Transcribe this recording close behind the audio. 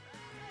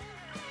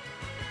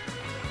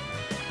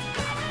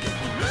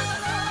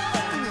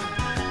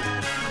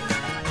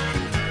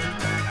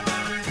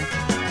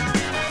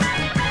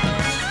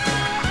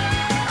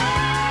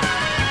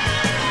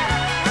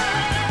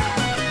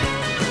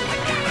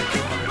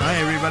Hi,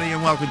 everybody,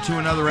 and welcome to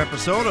another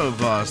episode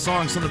of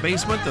Songs in the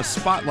Basement, the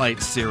Spotlight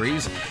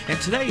series.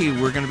 And today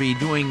we're going to be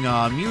doing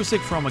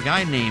music from a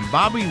guy named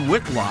Bobby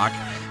Whitlock,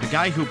 a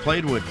guy who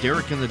played with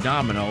Derek and the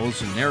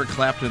Dominos and Eric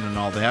Clapton and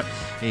all that.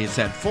 He's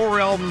had 4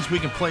 albums we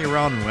can play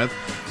around with,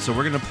 so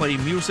we're going to play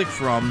music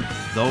from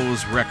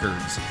those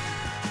records.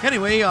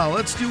 Anyway,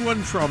 let's do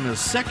one from his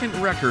second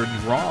record,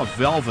 Raw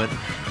Velvet,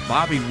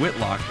 Bobby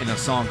Whitlock, in a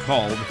song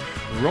called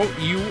Wrote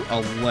You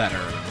a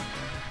Letter.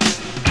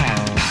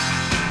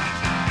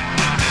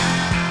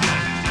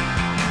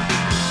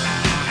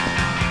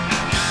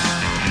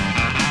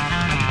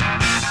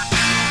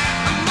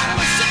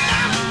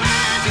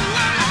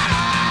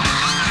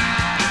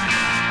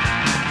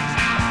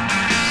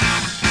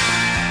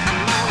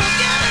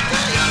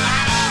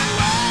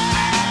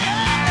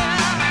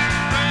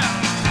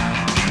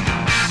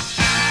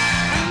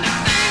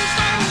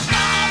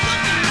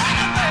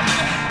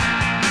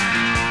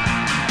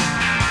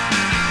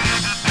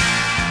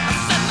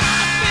 Said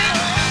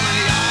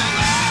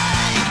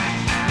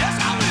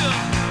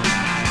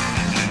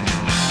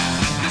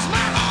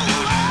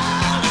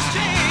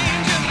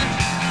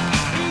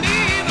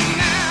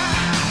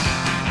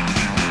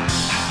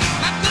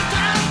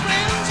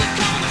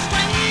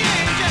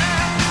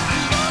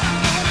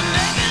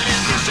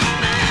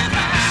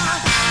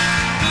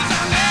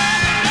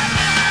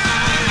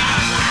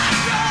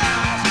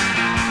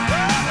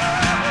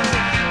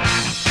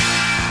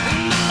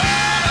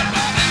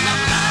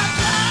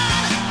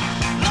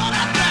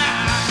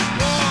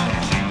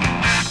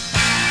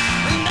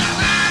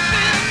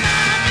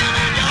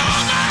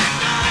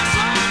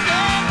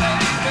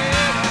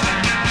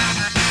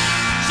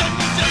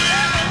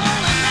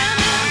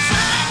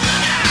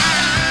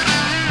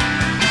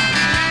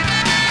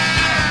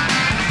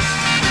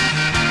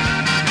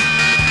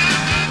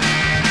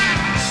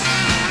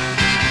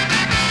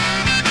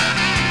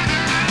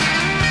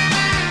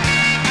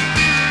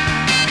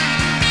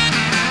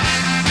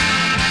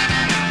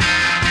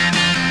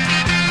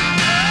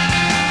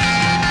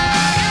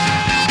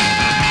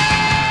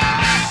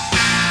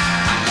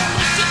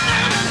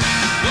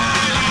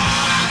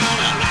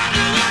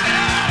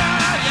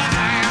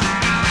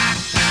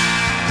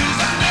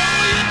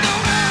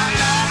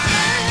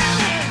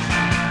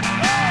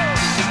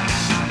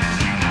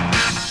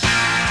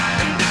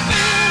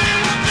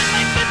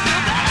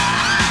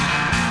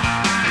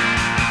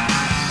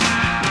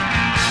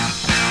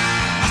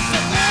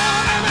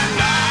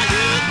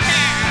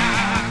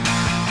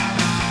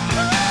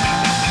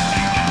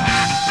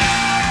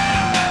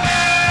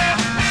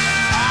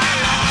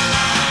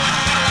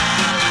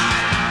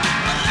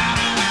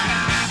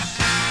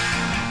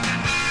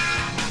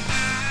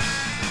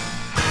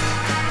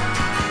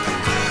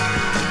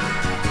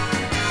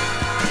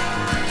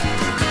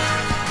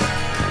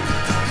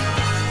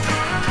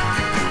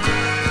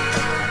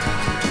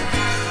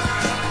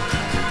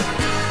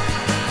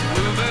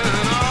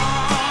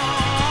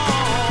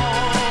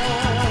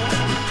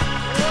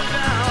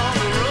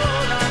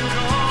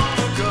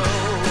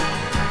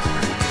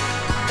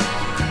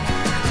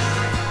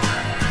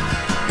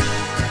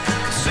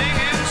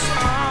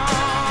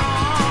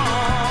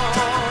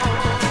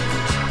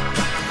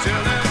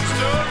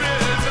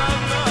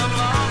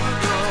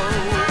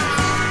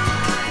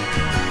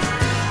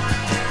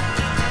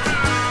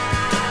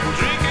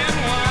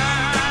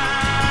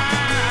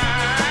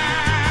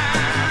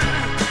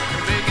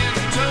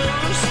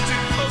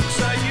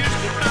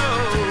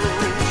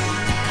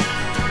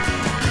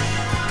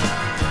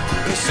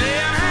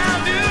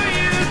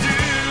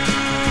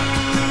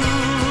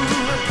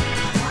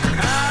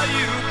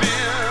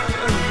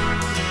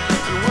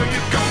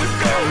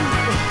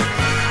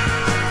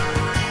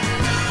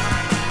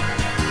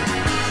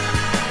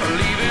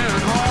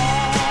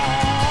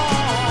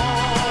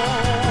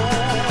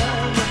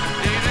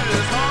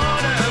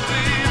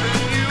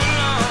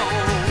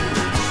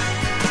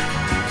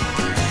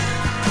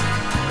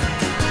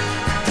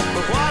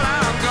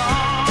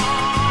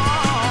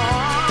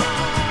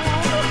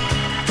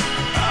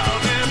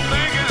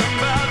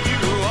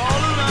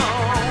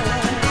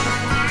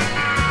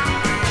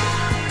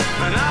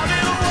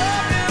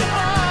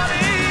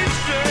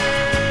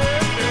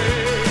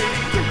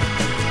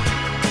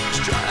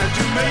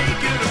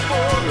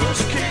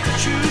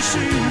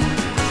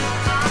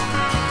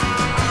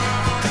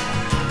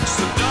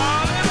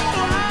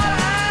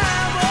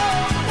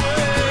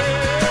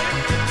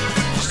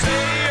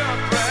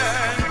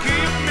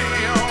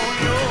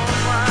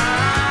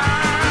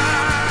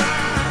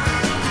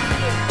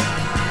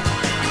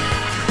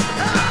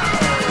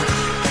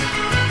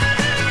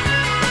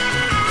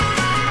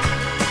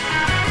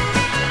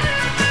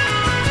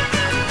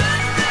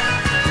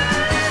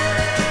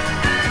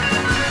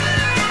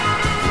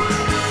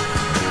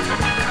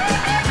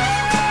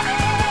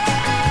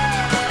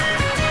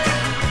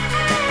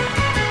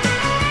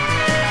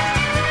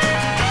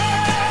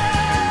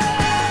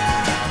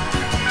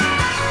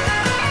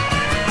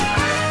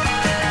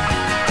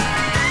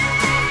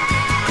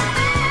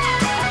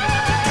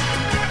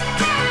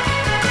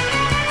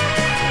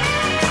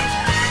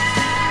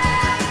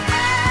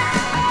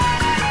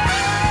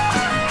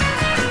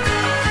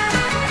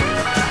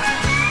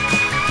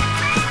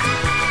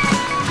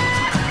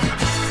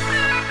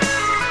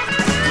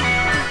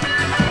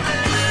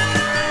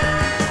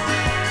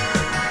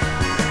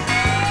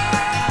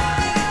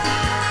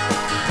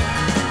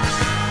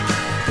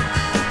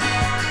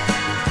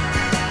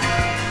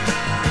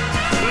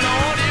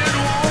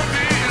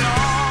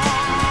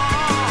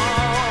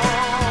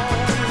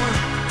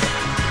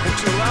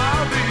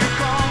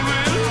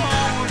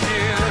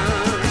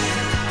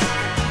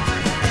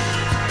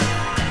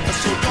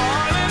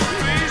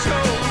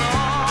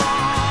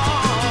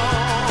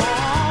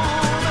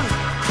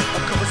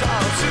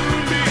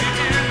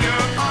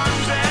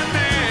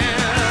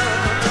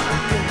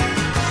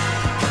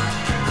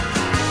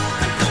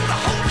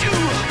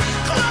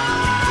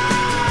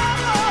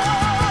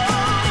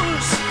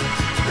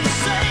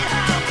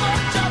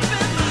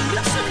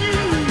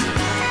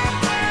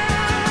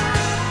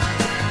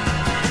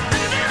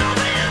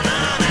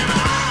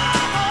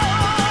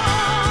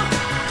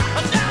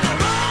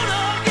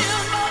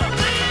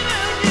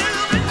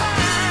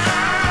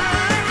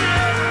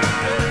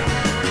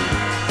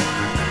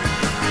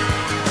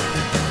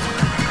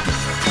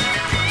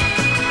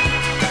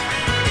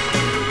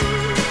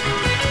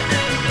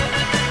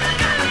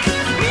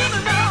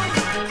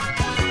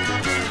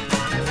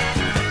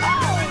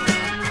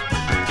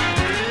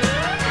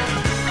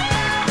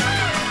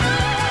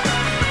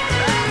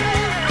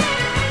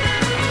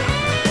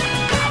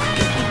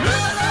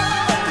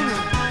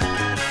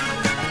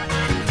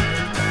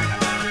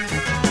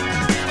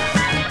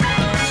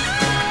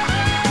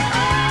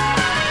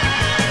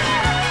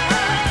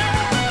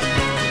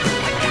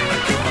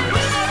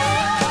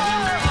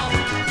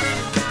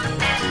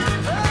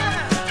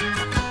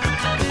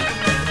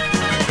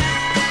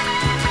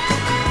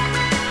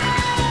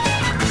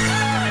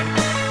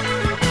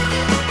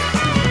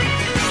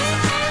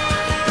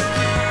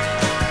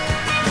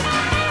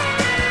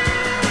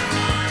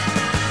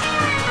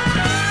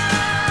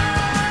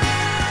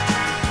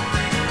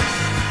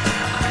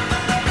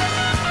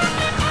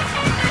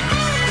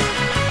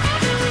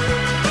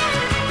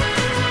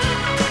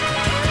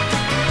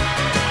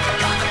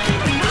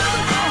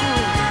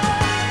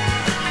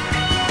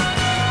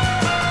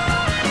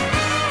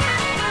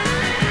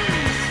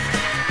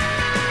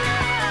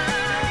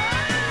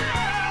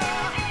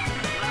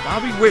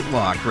Bobby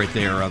Whitlock right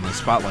there on the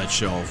Spotlight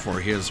Show for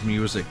his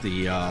music,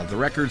 the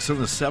records in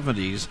the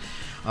 70s.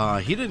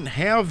 He didn't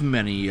have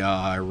many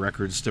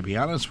records, to be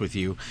honest with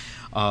you.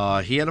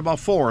 He had about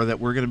 4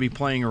 that we're going to be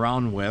playing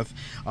around with.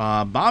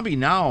 Bobby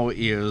now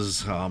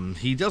is,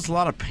 he does a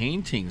lot of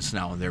paintings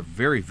now, and they're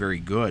very, very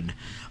good.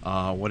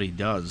 What he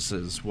does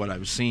is what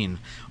I've seen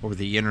over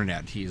the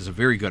internet. He's a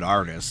very good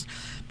artist.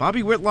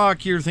 Bobby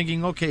Whitlock, you're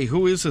thinking, okay,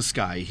 who is this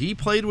guy? He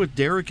played with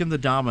Derek and the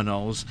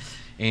Dominos,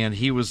 and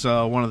he was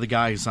one of the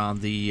guys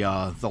on the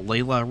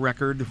Layla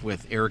record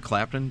with Eric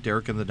Clapton,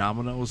 Derek and the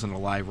Dominos, and a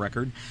live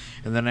record.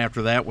 And then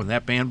after that, when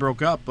that band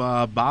broke up,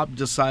 Bob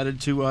decided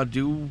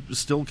to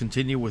still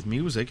continue with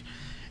music,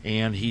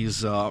 and he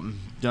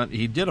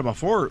did about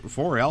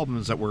four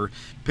albums that were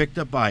picked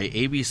up by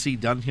ABC,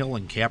 Dunhill,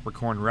 and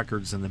Capricorn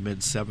Records in the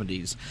mid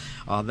 '70s.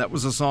 That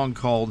was a song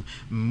called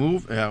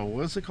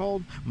what's it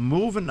called?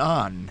 Movin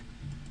On.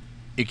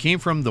 It came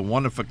from the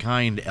One of a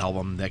Kind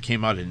album that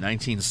came out in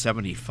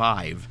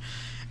 1975,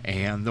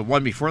 and the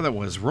one before that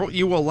was Wrote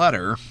You a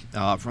Letter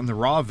from the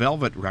Raw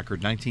Velvet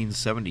record,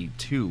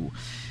 1972.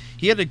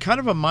 He had a kind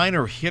of a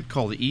minor hit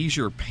called Ease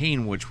Your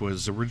Pain, which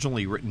was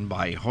originally written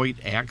by Hoyt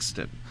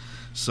Axton,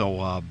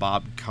 so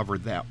Bob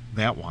covered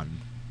that one.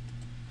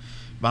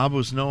 Bob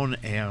was known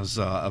as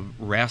a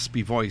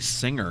raspy voice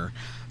singer.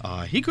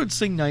 He could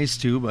sing nice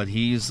too, but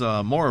he's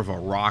more of a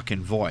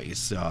rockin'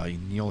 voice.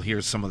 You'll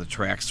hear some of the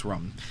tracks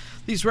from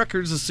these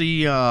records to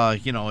see,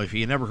 if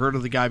you never heard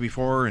of the guy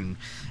before, and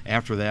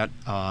after that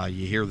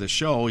you hear the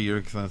show,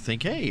 you're going to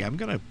think, hey, I'm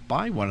going to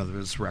buy one of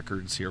his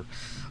records here.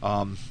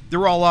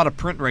 They're all out of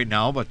print right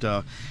now,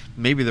 but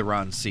maybe they're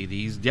on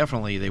CDs.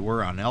 Definitely they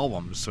were on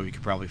albums, so you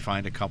could probably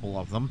find a couple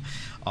of them.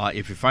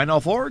 If you find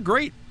all 4,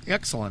 great,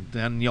 excellent.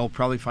 Then you'll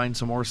probably find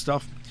some more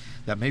stuff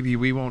that maybe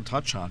we won't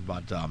touch on,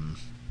 but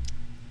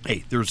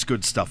hey, there's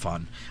good stuff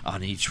on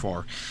each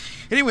 4.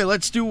 Anyway,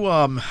 let's do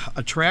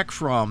a track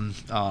from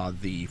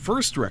the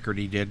first record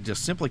he did,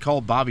 just simply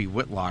called Bobby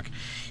Whitlock.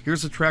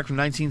 Here's a track from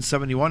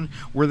 1971,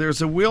 Where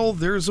There's a Will,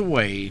 There's a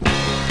Way.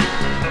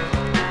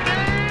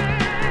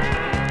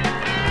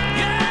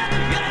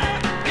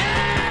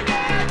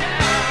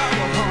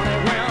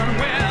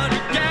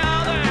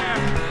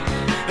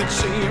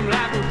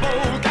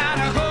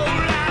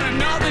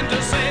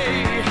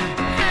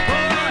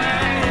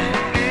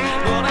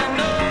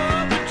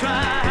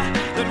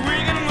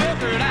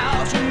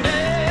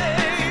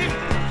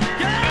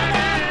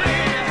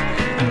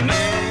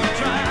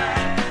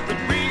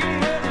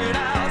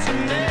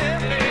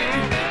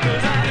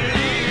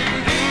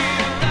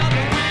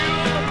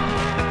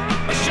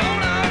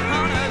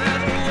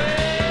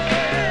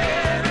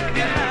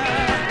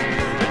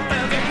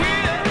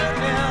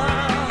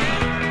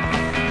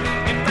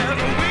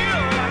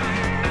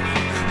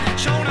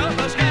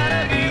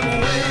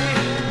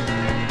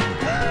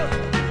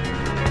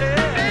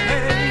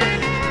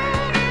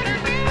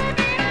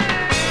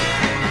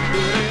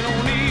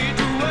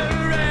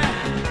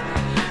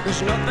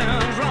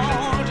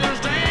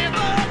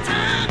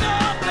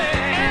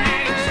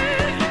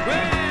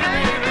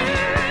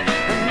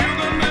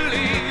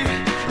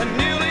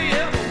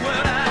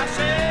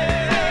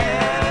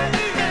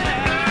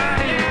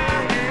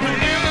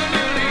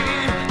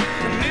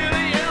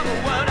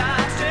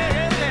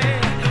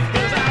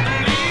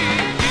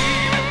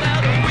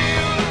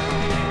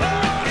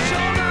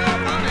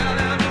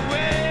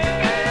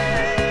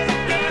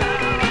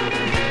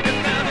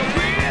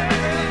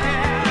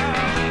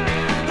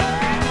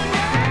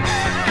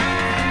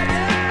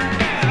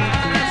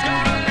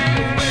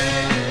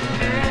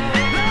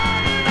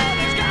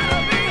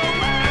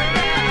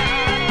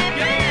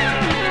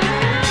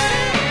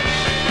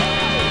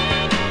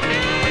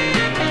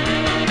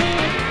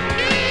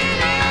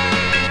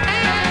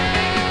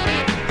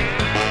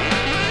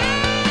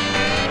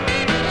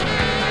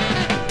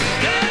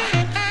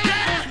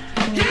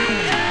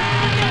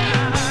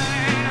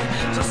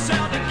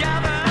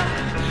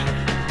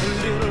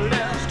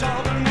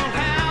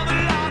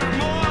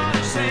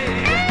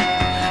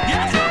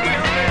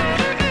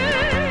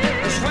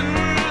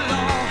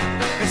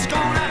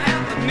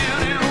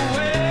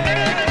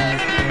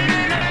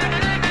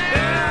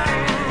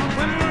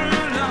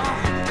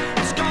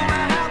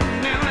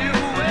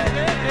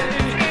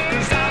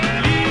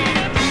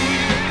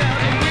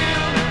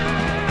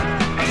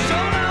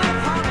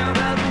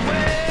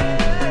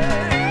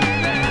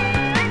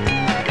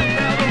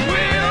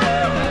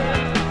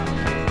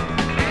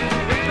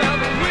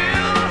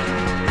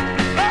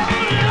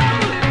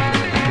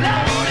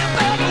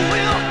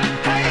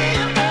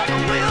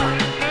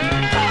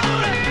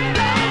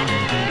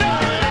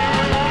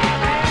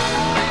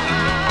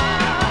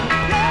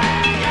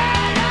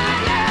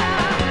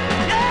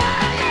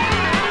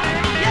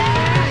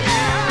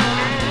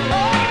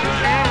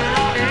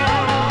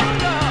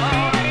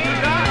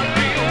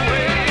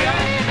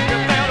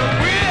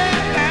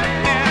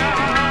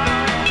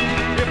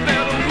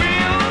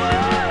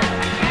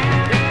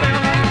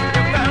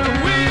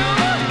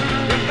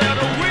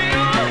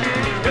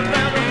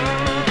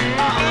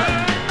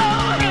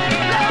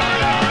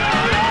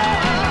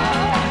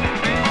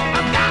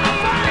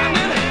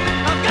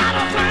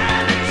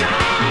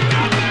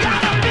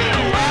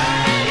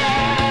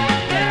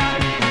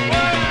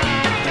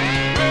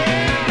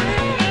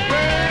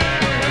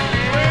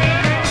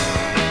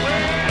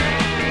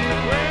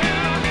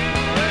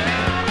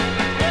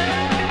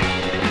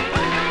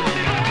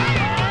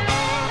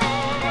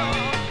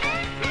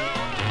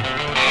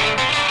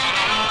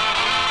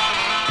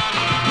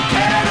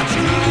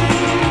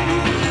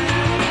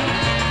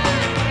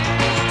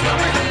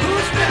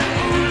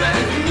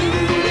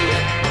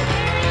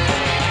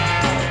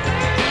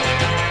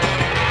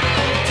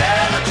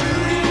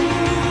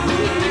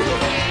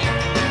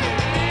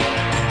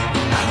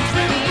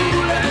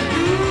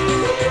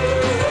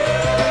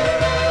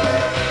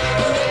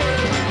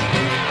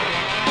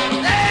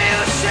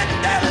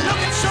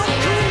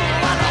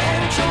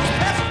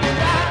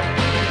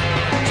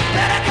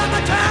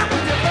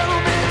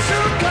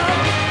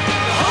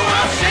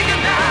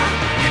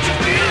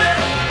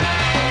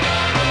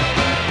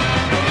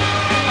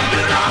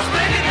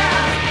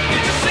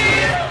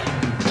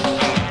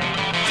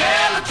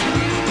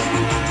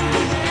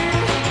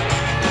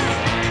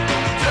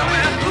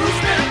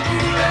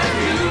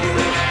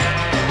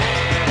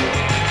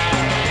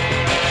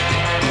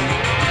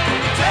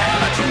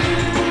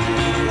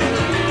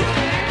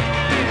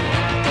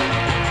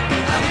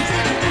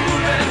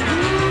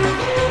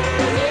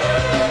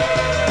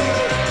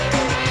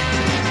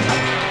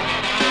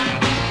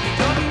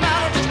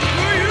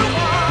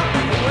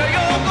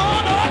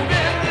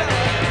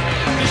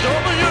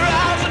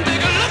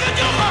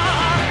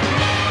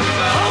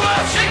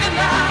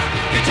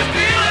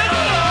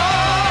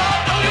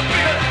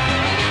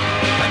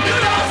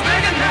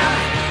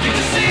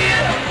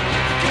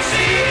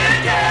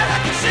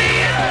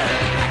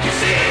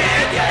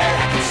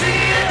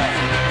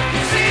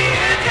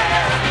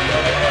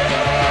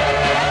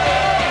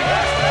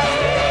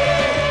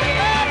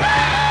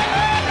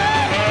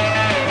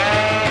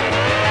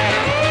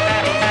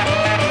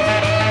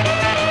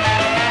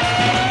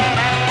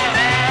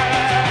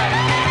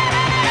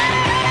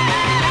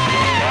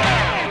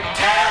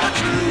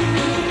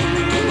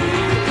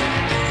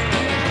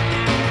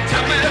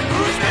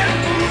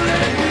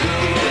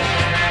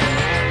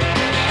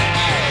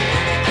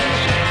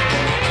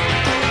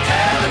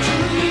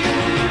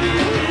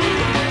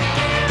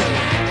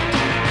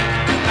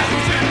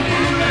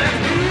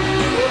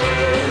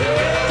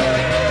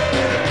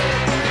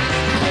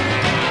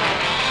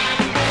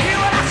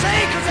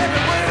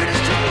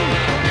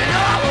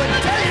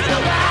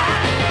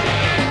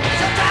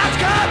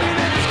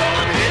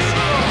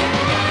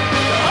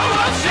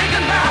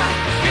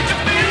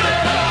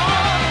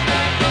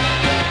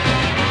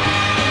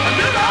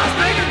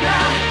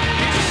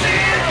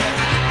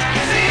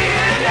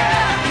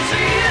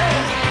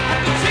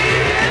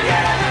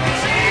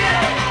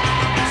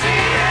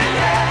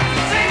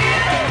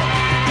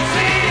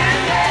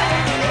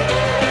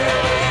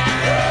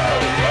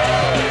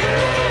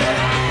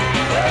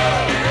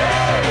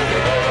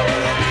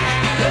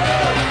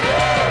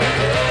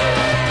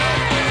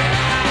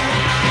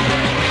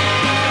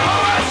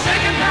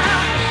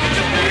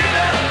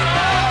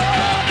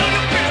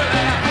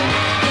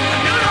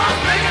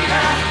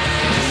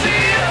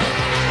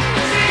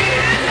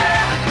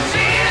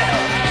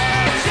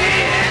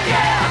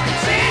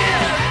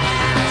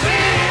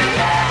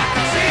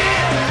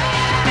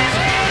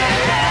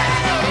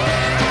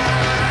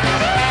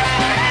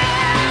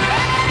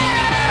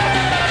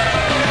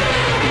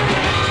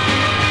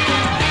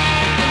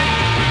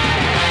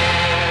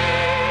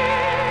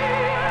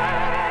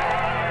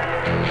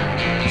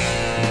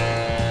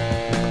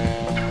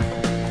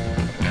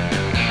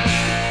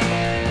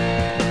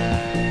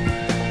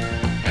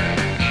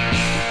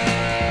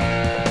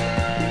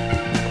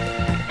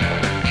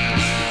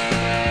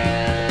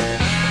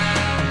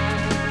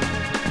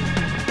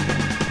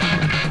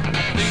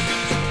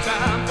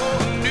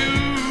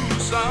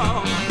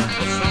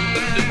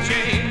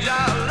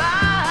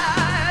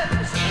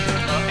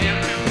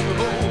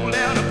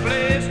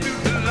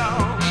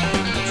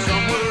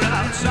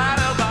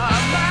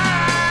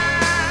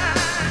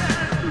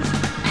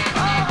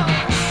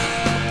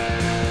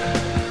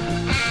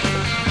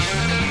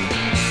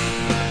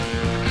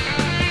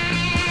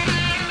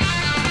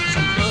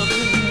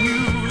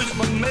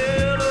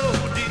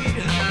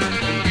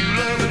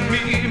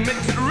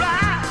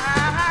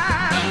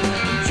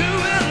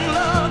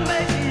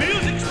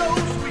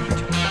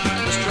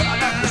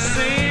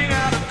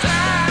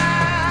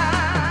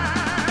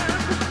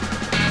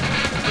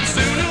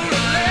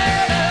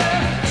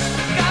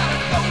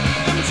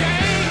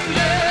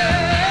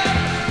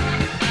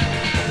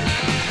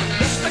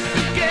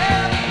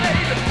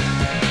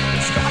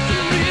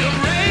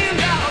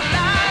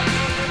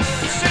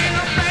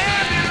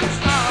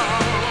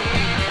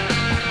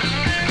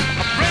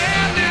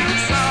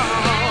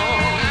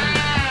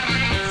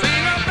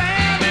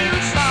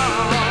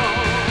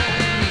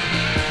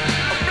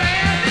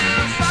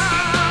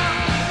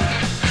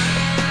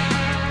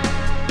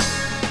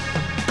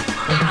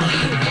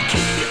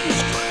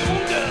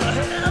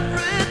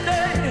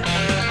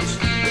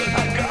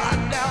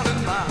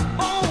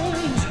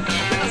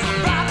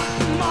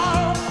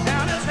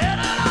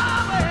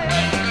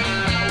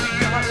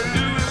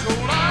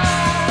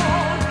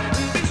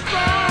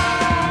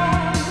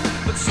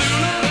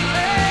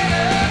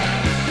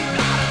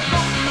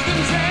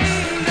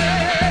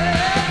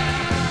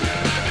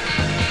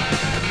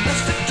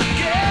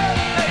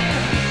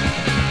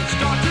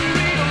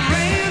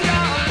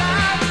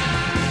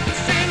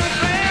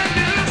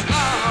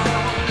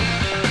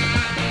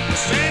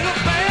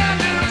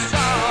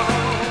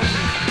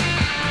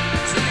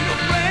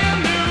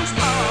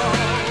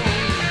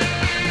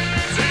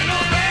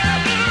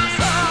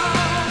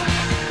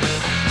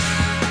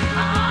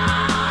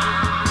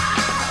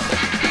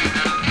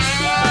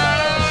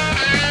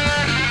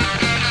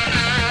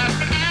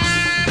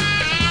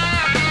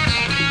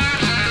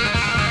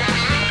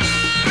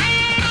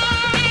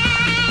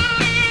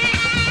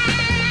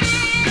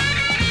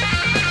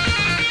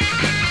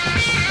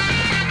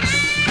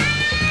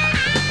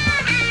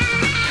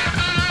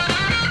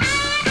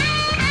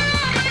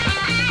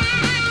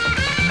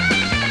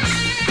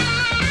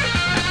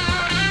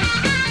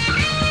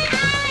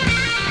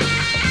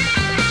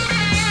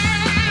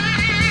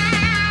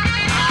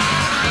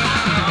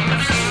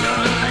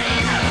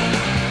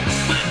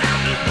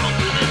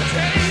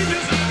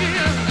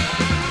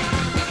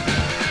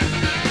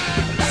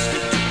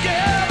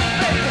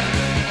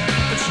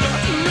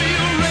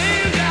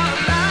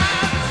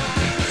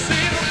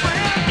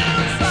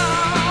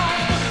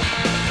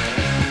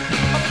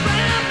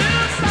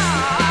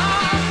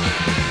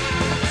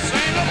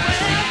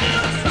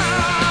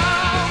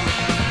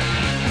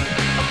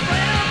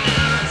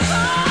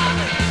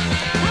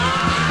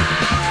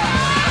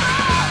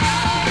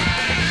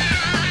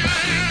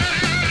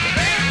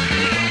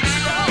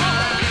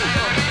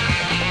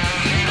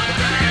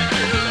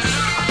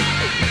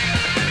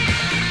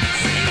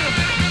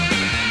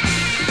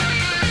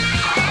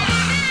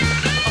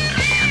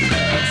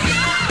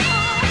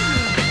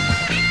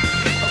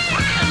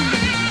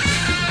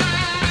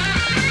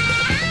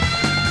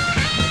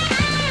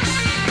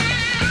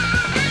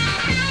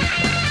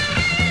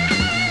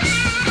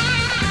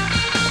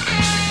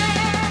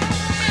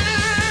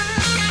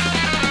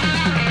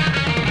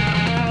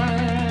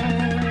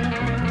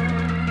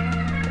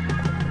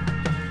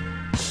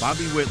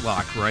 Bobby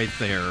Whitlock right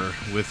there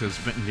with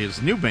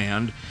his new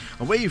band,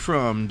 away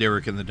from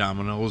Derek and the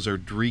Dominos, or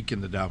Dreek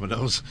and the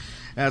Dominos.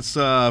 That's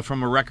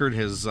from a record,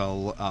 his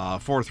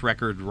fourth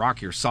record,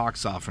 Rock Your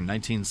Socks Off, in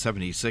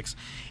 1976.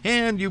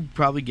 And you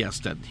probably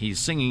guessed it, he's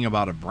singing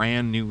about a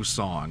brand new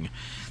song.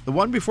 The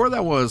one before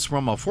that was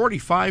from a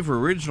 45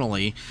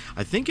 originally.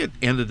 I think it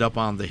ended up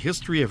on the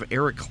History of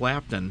Eric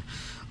Clapton.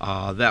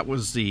 That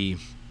was the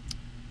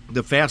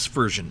fast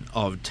version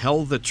of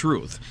Tell the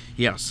Truth.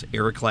 Yes,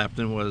 Eric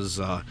Clapton was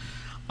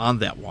on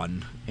that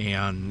one.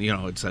 And, you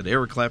know, it said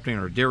Eric Clapton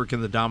or Derek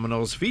and the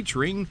Dominos,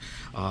 featuring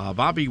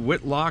Bobby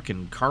Whitlock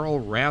and Carl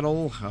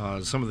Rattle,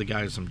 some of the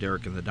guys from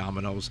Derek and the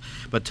Dominos.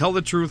 But Tell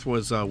the Truth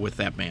was with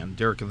that band,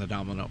 Derek and the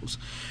Dominos.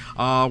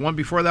 One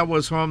before that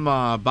was from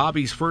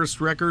Bobby's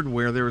first record,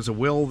 Where There's a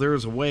Will,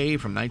 There's a Way,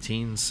 from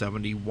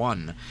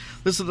 1971.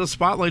 This is the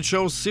Spotlight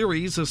Show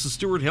series. This is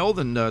Stuart Hill,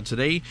 and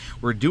today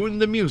we're doing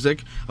the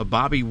music of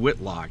Bobby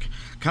Whitlock.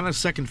 Kind of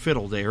second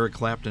fiddle to Eric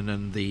Clapton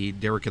and the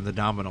Derek and the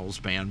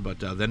Dominos band, but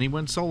then he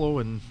went solo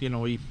and, you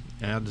know, he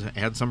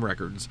had some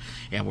records,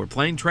 and we're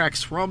playing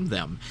tracks from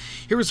them.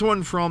 Here's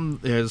one from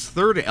his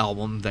third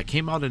album that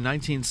came out in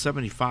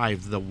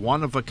 1975, the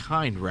One of a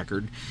Kind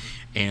record,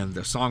 and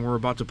the song we're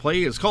about to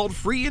play is called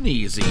Free and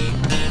Easy.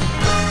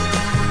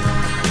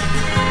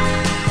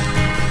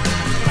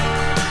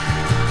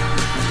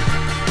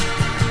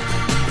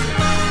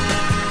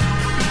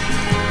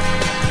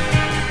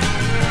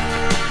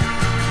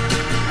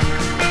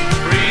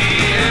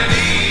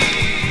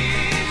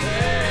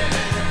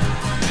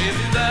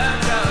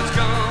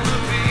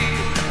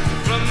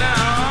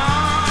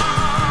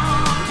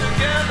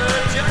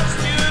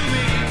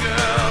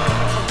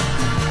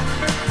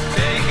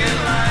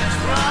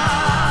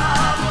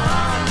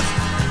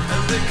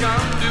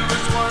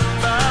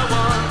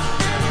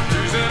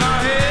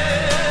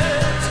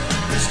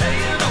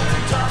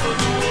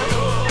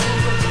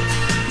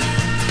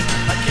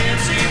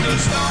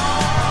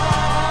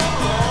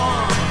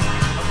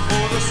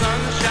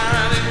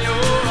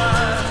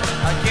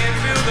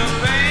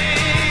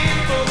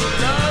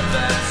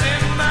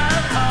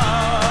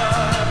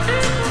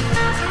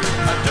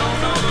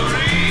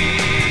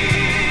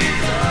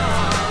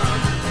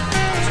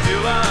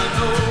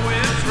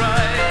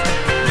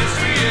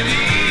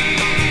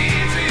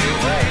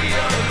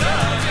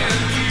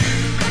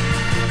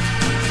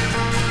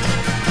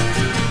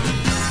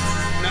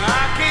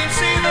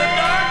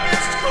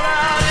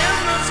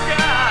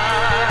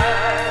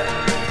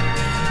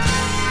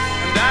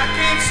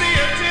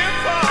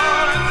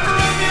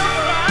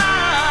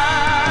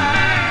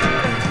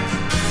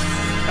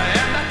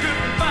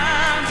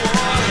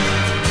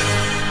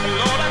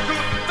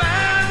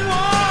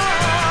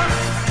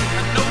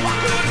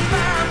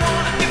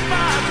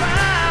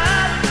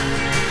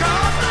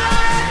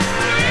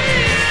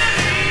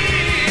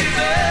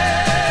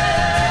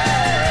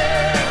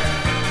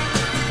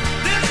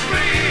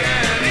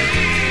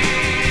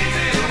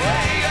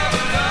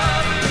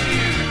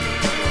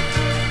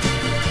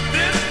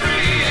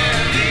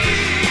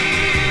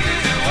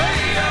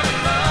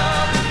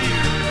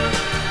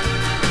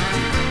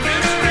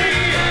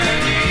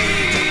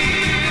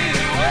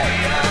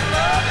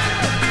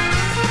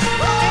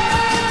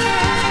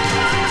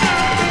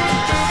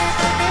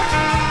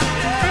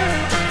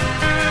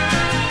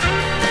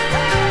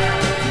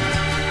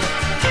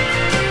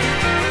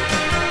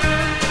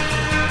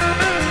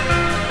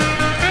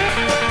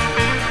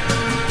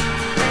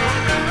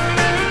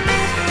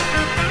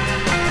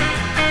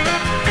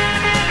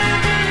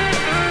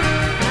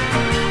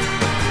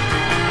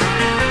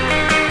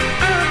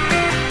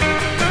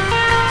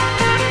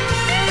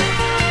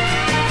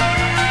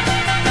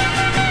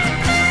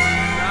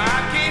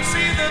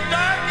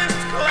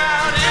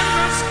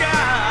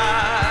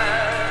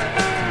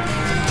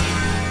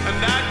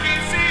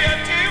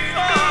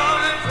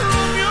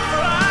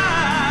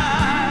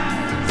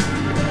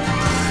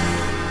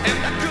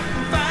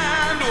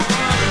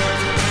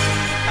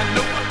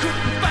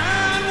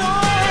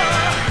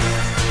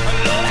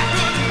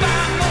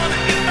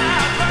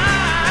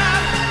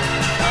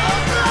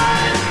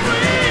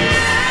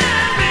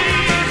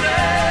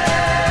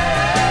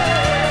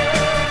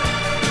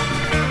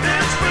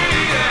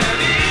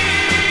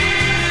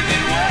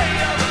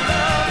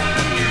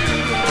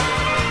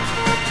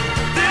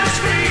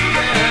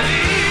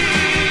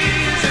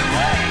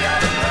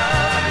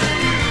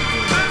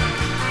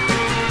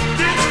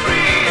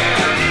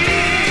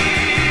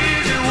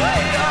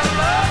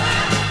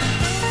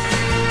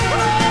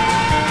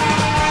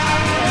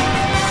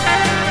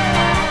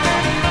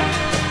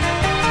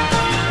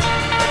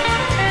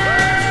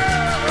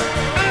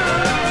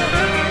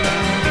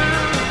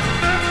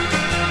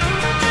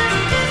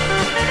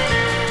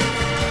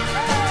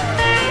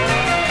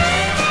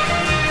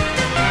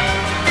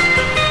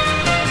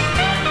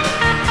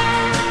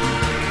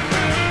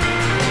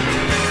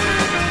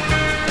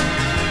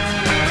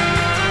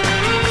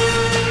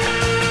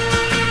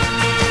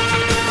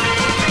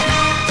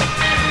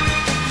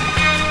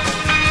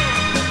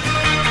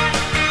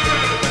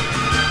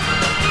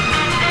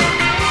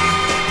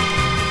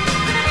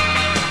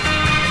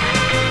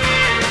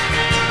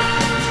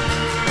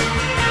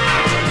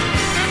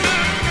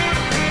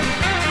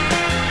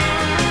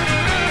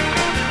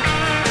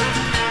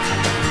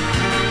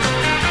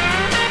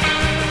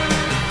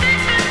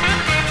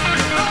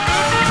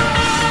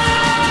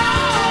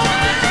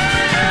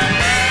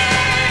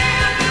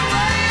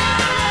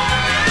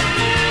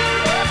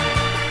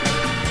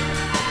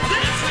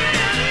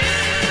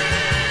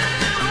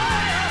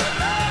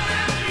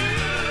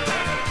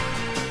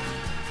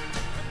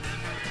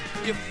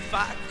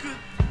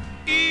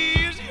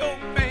 ease your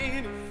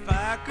pain, if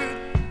I could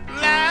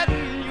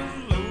lighten your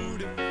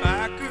load, if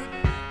I could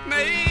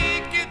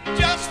make it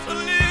just a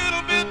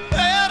little bit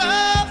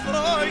better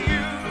for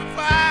you, if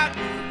I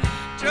could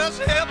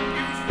just help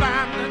you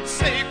find that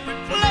sacred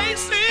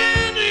place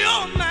in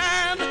your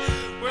mind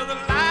where the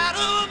light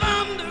of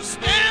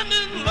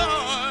understanding,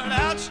 Lord,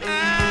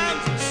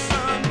 outshines the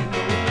sun. You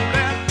know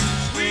that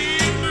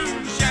sweet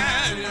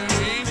moonshine, it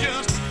ain't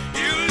just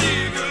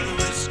illegal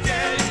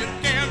whiskey. You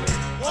can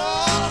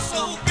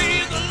also be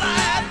the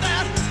light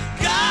that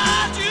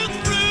guides you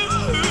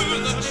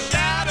through the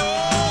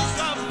shadows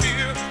of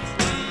fear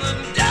when the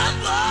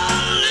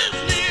devil is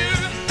near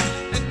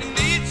and you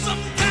need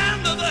some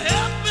kind of a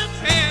helping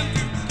hand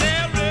to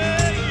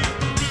carry you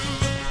through.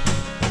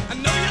 I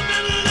know you've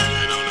been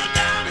living on a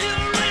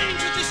downhill range,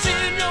 but you're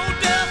seeing your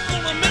death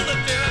on a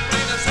military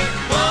plane. I say,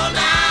 more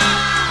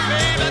now,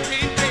 baby, I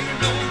can't take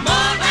no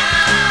more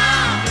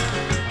now.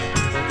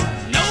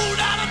 No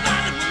doubt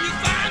about it, when you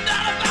find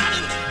out about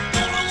it,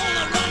 gonna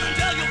wanna run and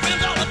tell your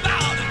friends all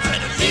about it.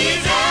 Said it's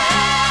easy,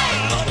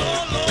 Lord,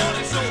 Lord, Lord,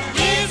 it's so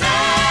easy.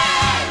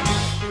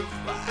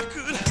 If I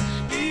could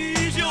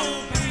ease your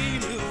pain,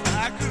 if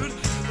I could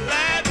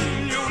lighten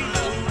your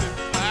load,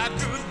 if I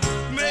could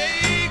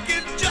make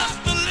it just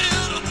a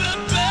little bit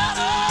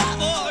better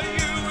for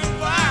you,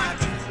 if I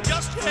could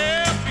just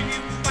help you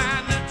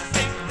find that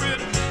sacred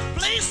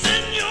place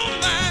in your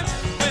mind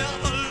where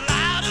the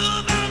light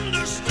of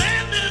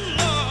understanding,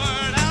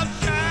 Lord,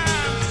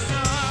 outshines the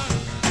sun.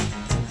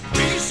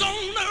 Peace on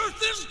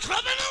earth is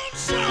coming on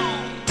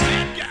strong.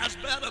 Bad guys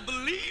better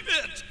believe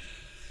it.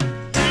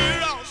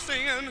 We're all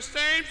singing the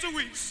same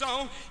sweet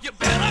song. You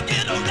better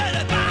get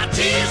ready by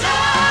Jesus.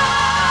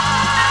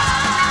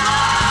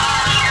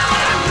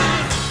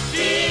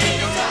 Ease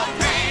your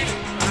pain,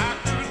 if I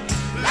could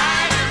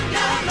lighten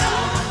your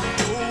load,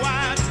 oh,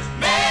 I'd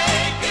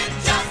make it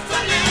just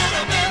a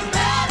little bit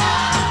better,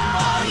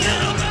 a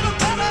little bit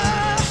better.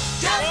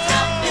 Just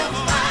help you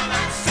find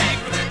that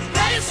sacred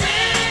place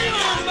in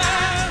your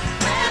mind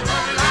where the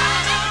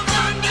light of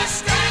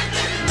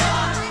understanding,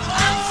 Lord,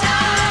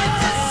 outshines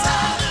the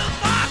sun.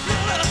 If I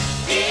could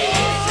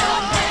ease your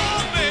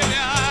pain, baby,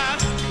 I'd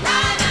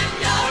lighten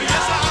your load.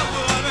 Yes, I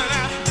would, and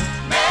I'd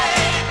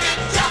make it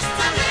just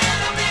a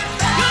little bit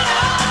better.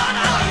 Lord,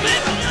 I'd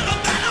make it a little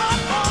better.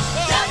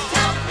 Just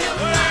help you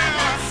find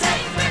that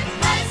sacred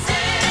place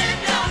in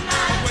your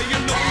mind where you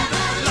know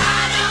the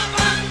light of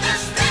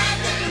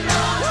understanding,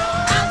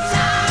 Lord,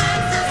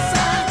 outshines the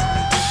sun.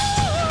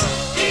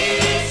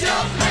 Ease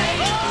your pain,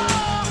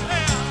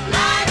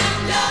 lighten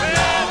your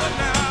load,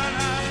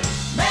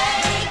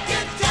 make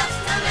it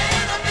just a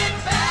little bit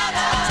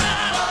better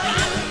for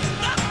you.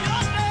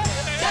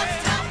 Just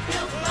help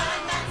you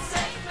find that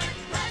sacred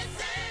place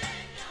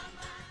in your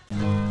mind.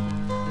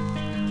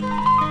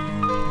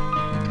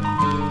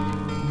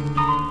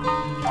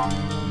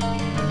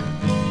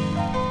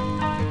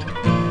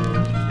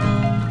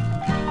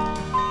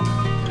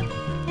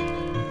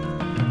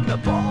 Now,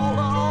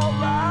 Paula, all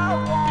I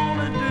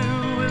wanna do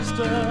is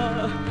to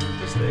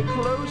stay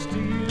close to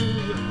you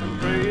and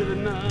pray that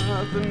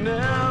nothing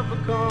ever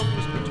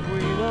comes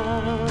between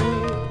us.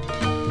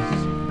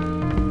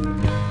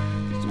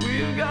 'Cause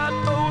we've got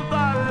both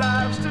our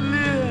lives to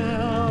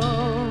live,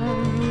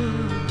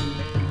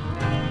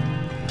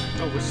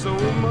 and with so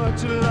much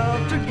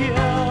love to give,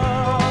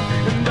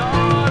 and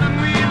darling,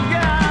 we've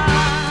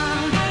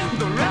got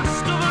the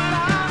rest of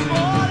life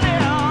for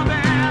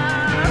living,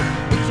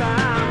 the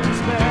time to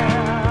spare.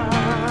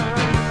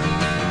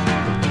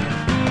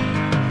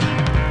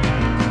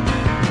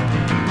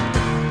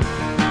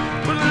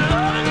 But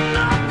love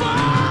enough,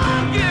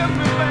 forgive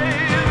me,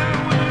 baby,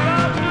 with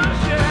love to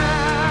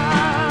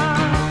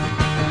share.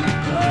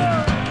 Oh.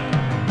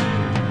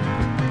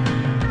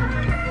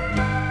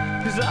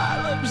 'Cause our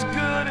love's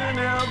good in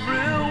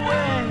every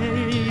way.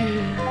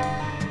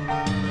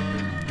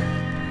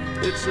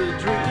 It's a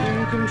dream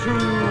come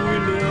true we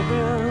live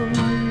in,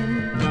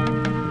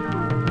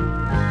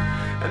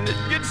 and it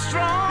gets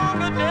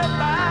stronger day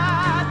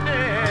by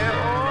day.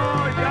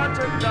 Oh, yes,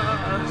 it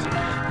does,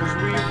 'cause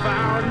we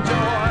found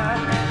joy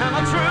and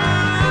a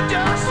true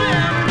just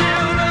in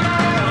you and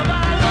all of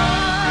our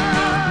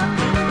love.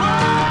 Oh,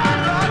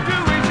 love to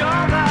each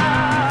other,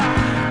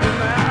 and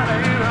that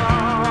ain't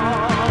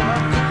all.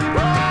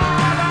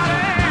 Oh, that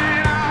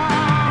ain't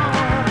all.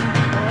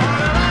 Oh,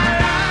 that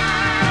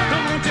ain't.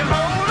 Won't you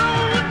hold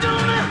on to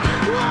me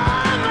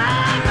one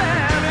last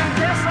minute and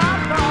kiss our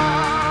fall?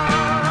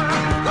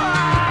 Oh,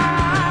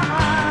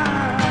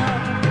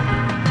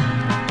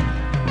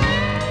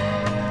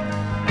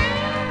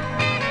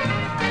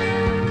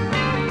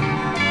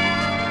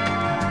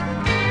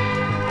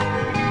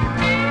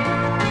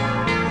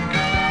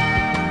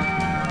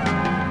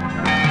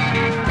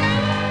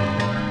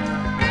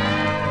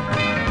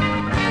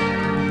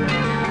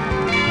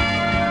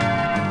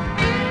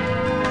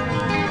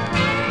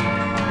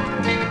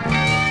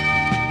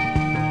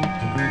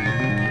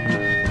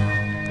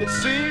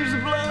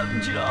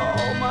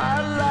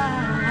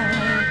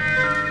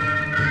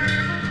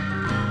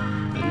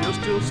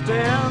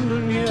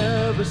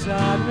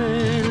 beside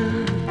me.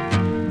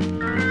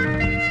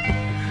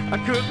 I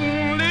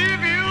couldn't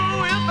leave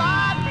you if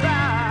I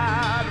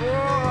tried.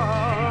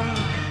 Oh,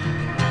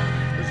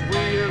 'cause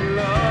we in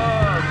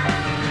love.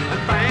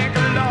 And thank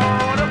the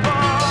Lord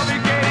above, He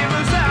gave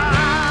us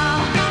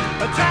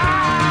a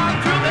time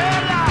to be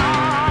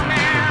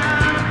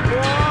longing.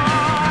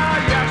 Oh,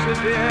 yes He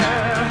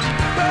did.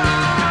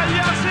 Oh,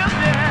 yes He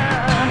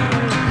did.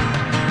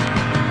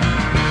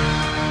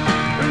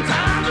 And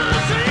time to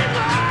sing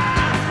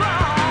our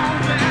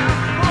songs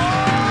and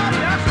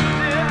oh, yes He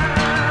did.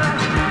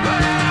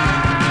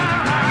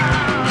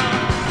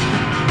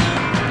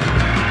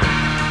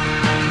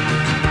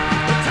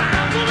 The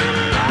time to be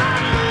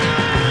loving you,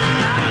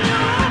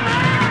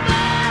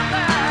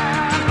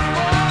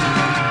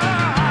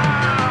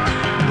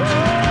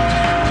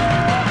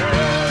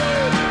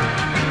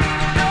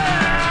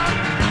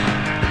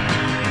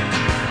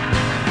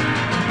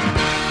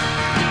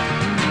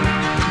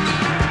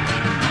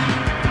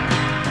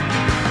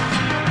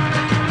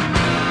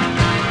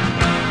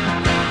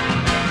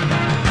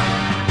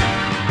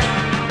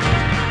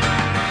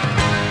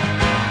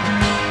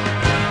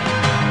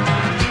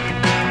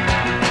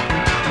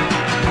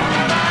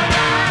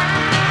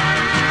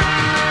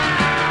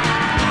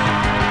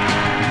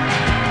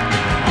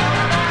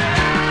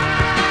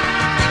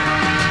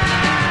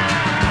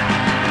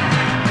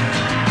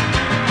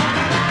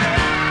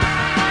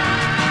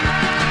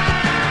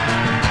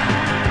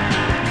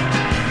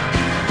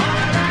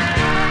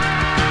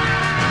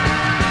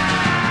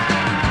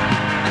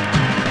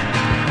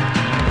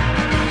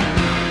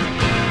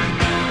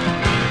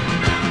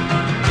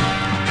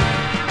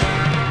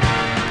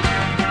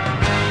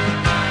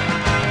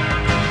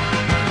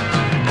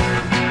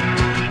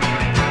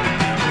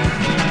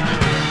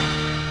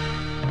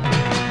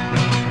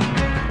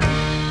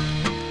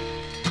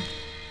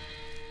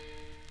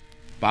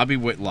 Bobby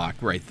Whitlock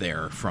right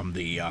there from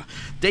the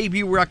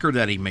debut record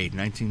that he made in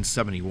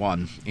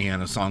 1971,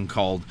 and a song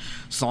called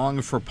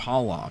Song for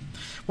Paula.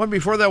 One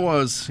before that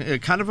was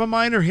kind of a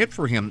minor hit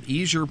for him,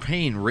 Ease Your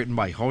Pain, written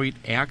by Hoyt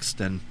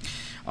Axton.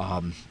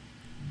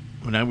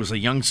 When I was a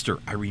youngster,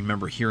 I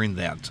remember hearing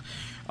that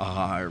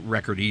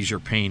record, Ease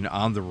Your Pain,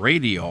 on the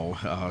radio,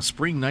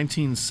 spring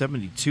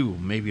 1972,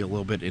 maybe a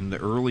little bit in the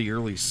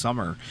early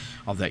summer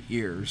of that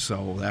year.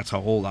 So that's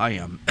how old I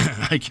am.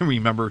 I can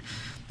remember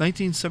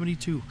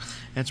 1972.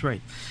 That's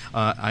right.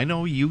 I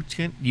know you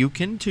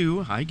can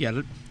too. I get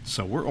it.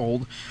 So we're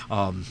old.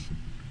 I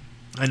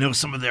know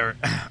some of our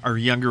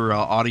younger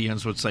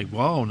audience would say,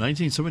 "Whoa,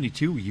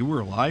 1972, you were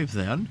alive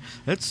then?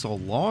 That's so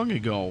long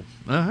ago."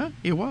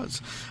 It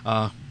was.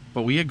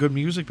 But we had good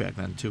music back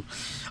then, too.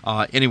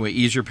 Anyway,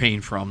 Ease Your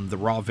Pain from the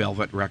Raw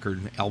Velvet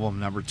record, album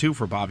number 2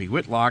 for Bobby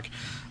Whitlock.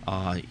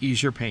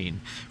 Ease Your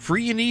Pain.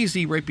 Free and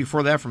Easy right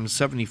before that from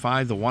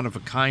 75, the One of a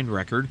Kind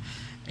record.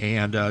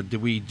 And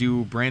did we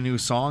do brand new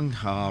song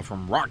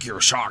from Rock Your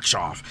Socks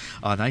Off,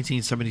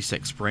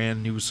 1976,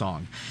 brand new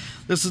song.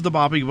 This is the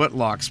Bobby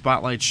Whitlock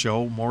Spotlight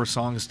Show. More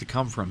songs to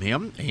come from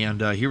him.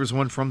 And here's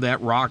one from that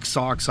Rock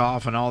Socks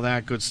Off and all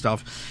that good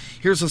stuff.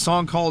 Here's a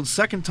song called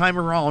Second Time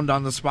Around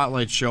on the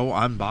Spotlight Show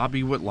on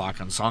Bobby Whitlock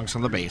on Songs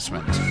from the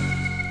Basement.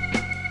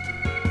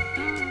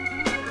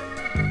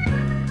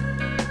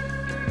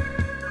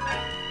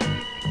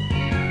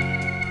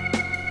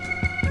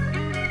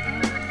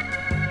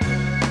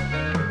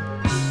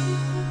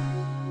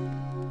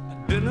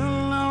 Been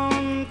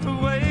alone for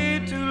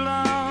way too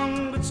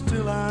long, but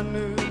still I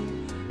knew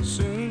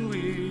soon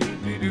we'd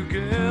be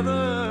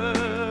together.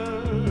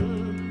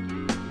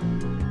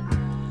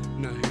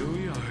 Now here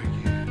we are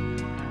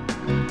again,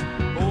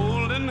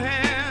 holding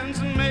hands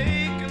and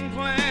making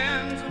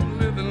plans of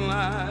living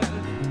life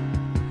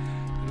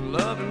and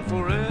loving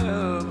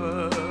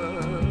forever.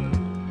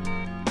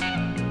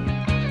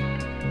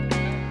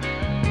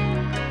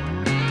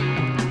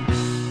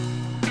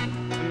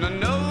 And I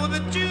know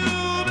that you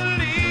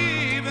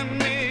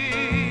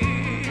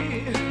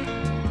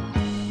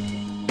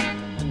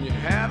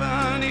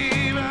haven't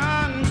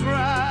even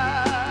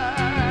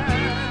tried,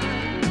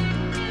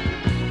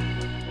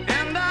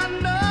 and I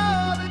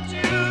know that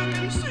you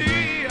can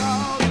see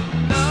all the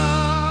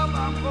love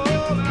I'm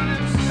holding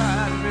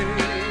inside me.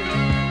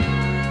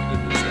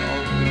 It's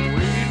all been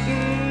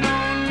waiting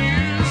on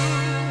you,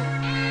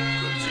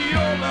 'cause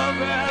your love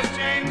has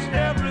changed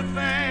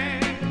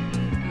everything,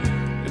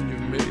 and you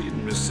made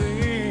me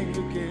sing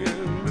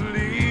again,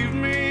 believe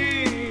me.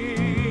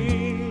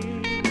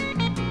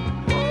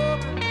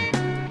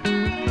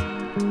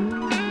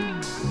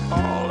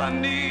 All I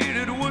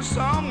needed was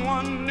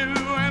someone new,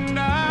 and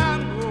I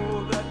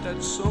know that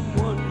that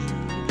someone's you,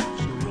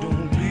 so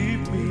don't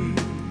leave me.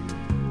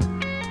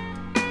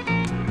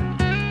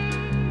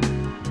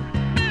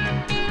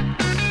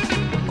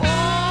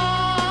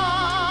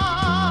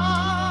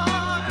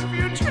 Oh, if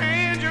you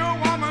change your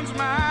woman's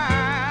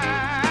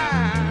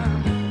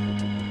mind,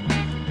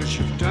 'cause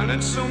you've done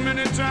it so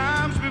many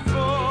times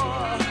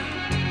before.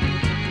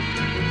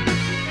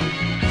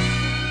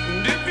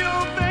 And if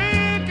you're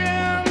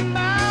thinking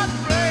about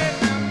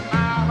breaking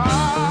my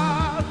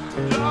heart,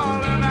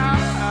 darling, I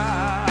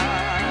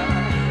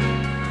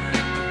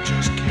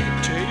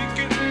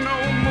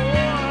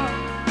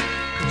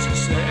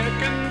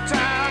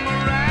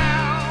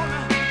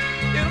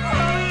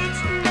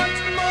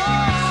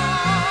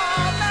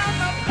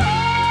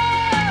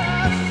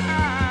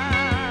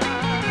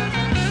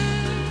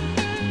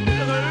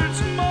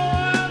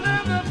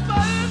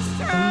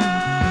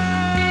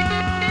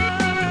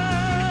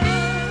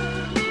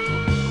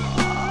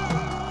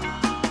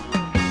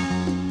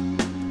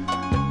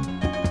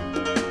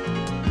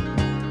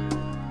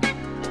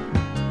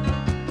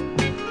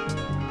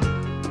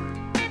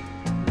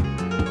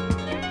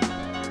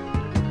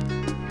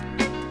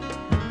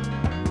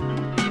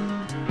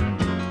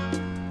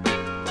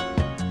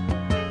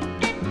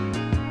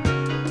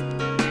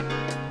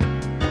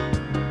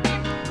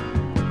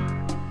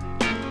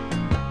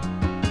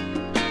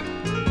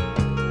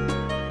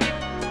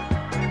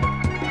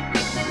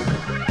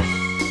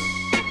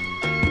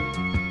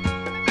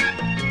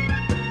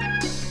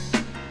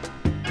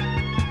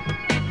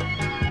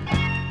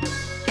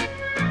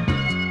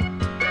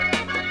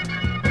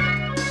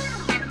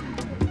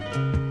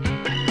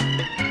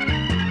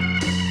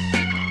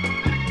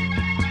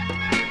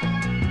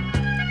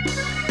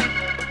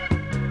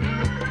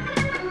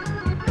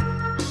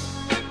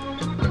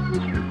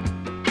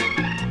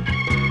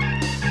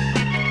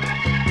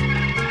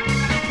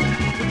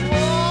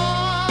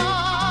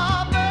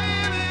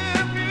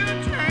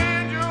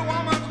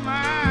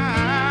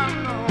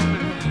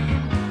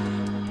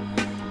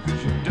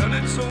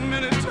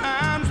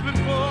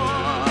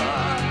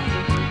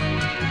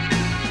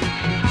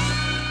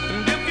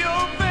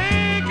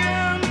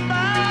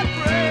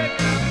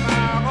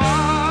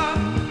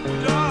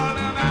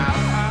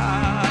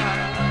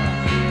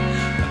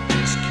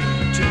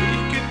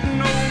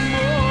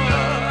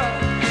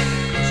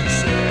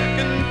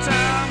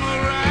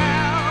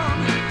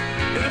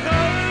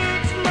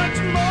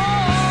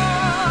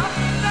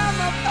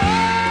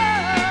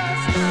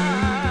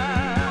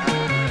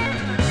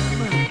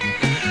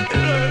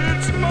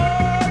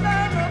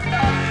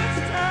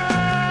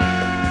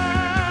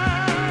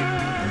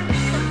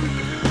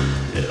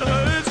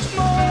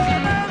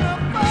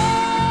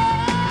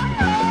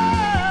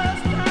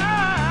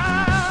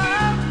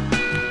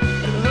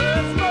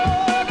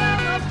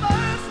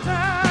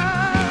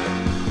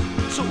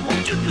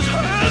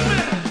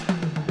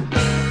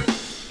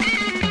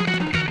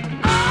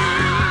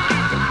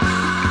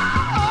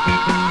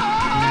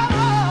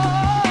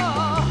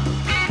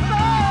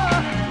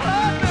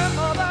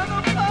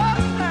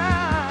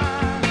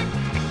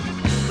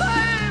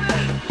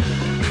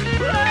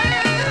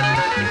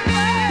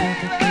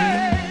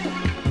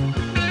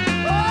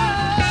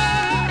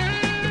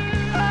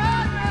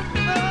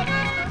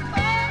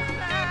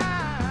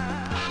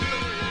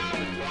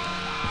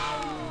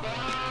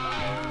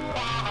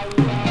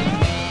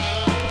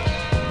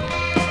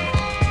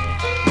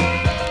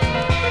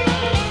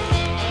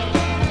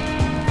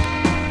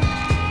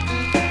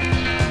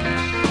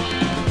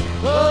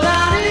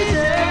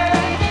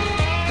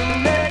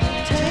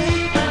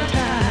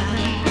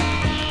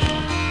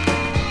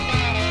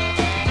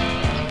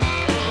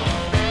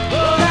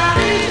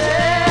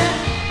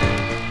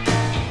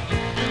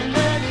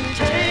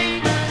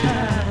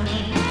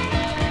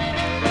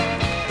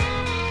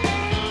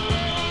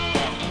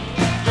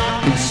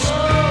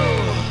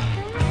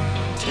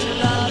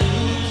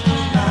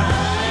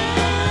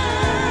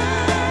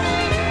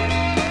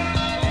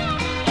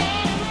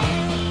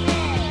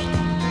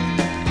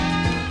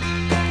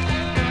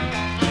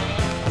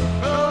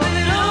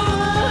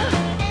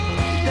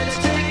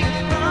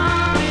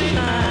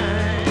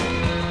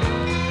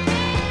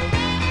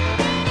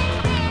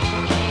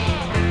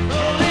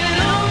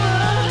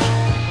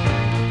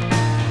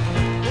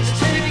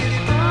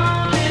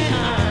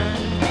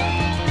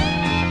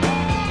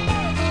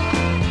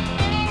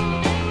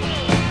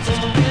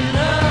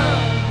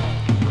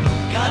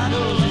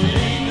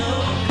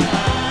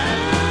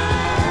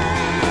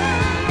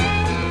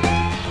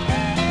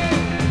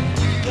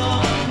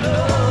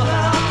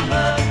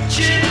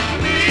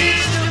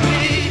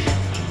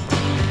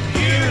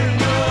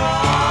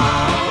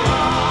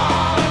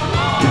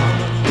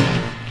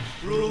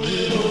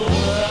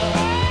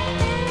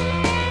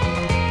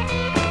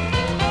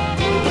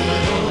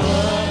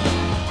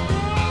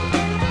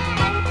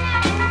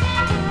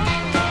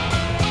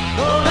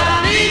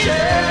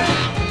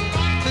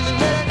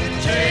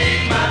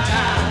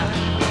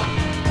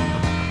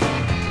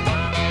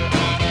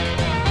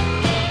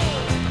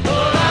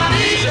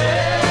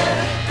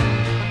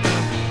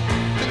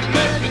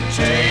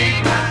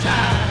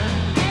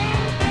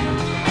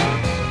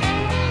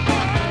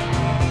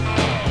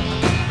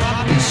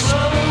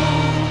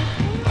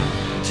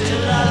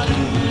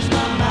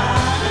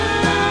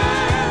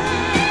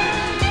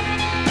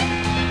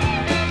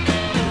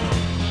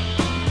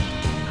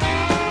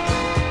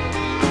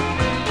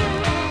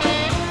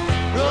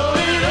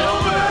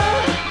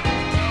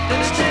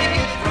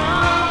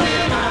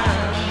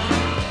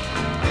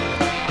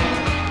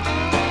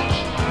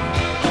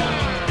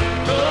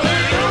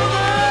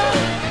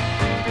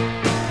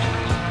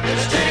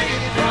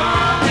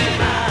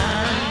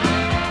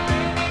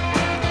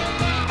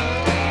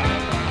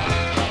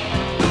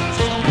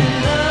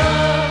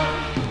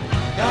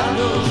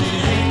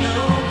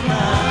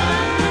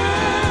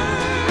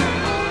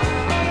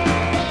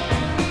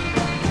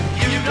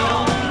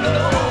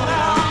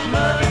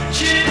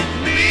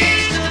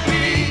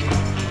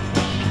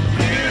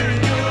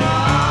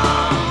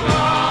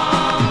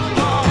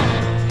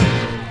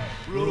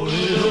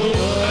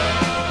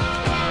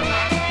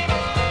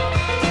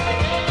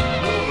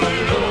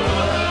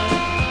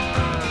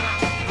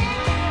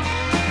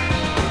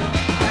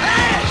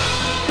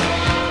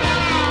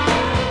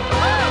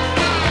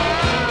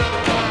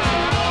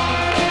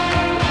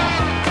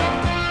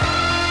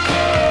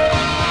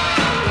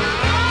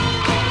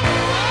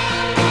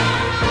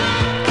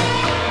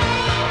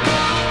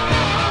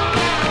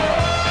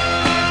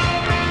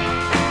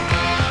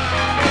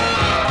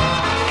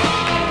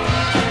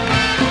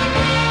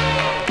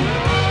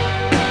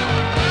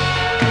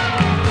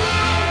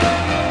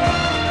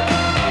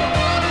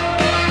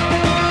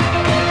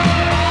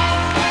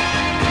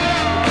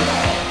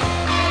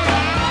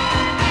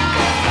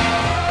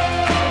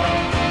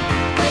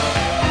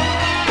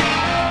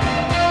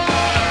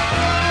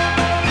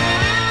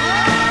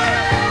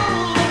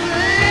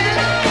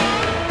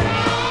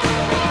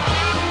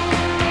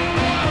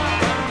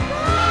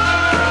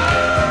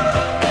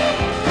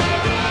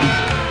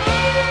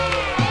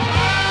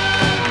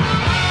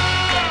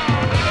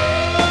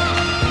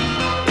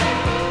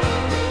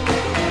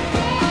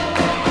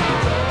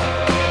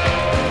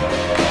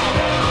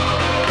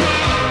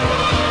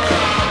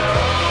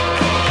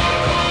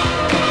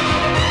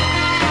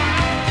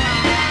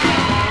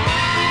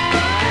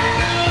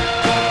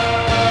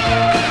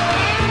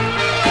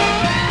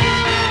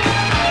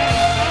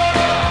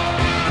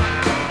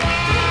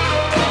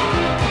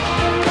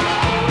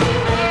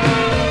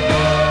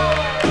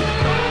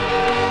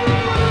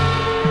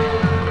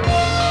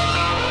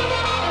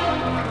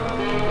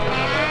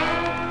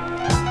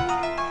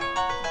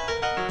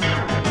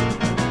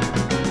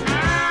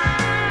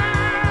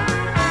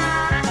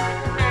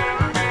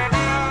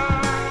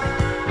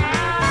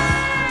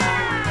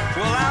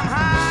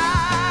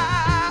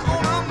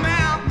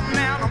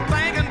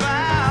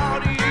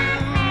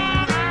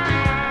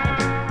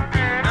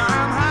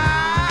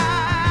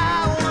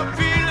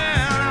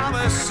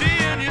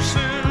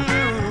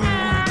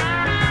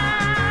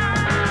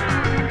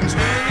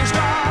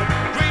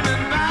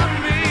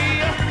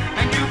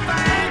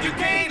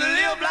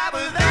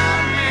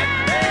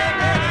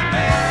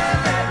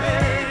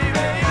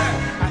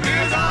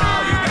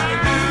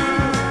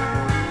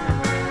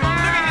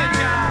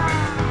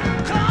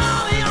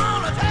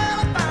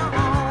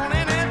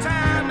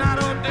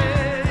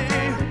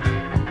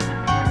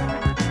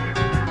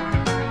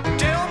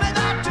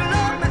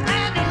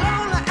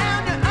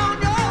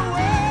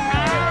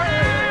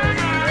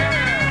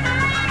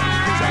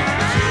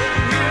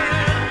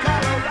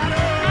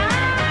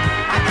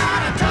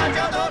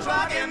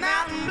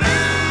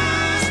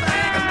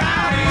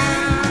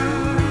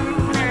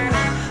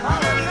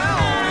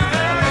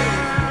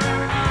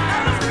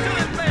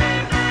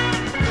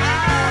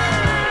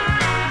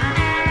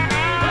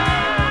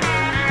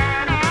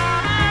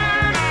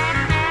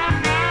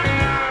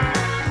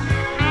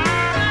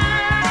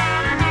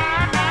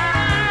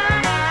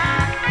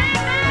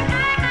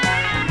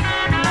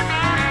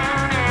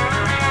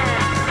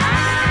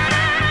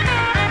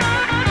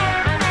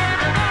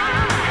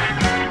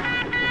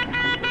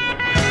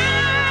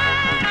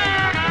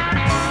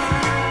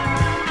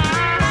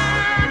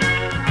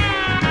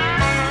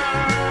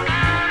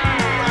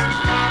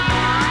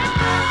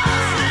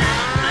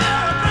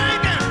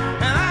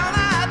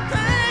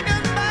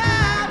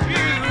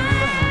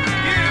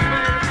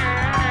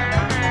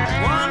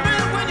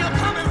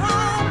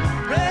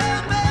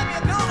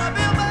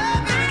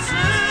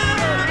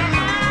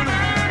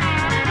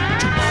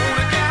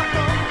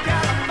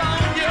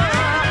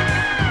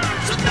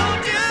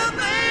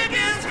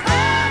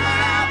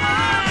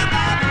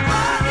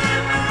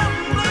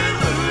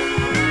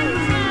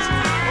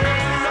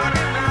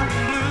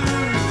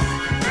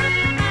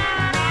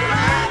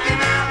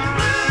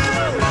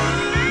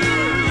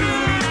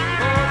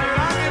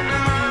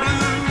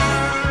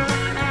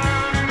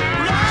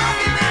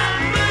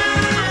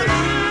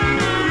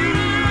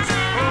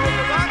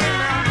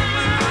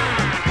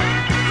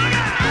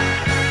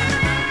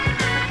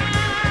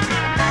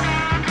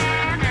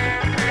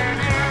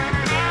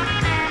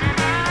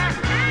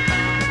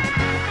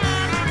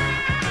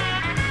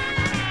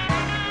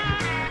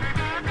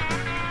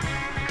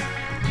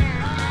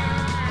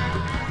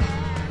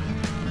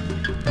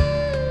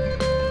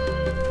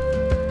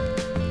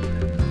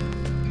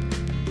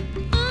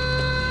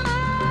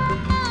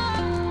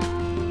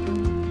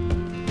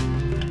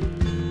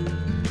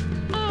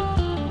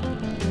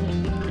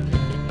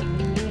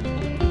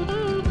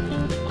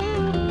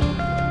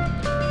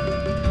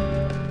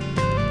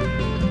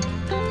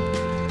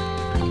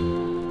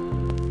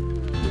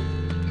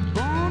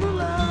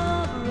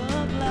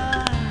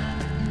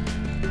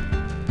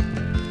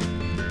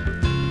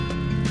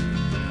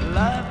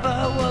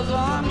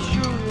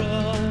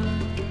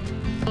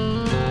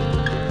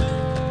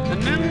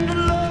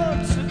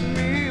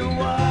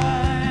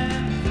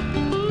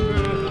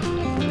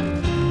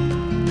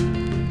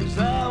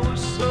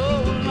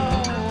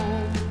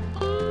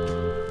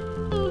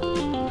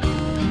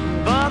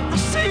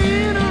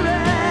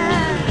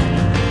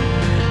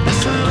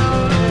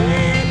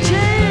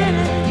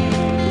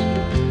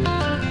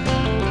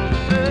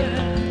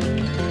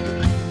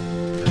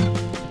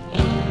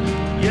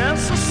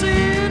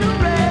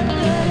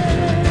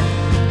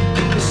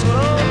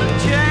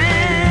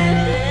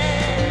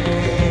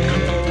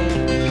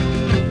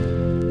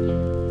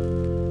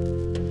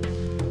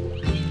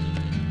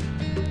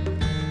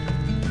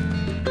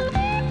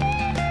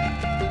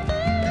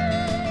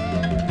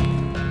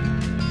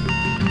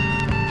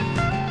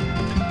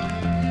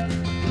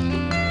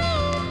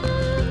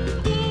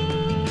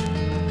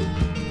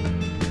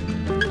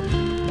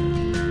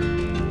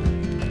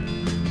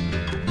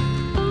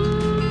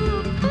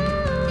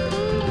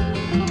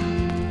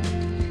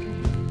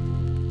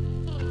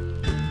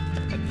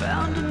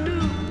found a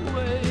new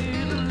way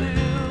to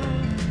live,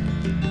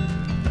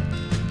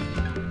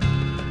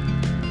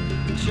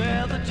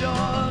 share the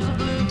joys of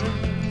living.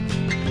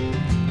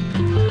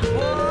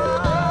 Oh,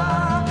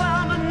 I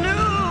found a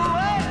new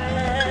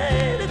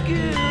way to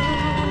give,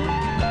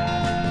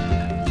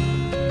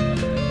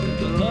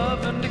 to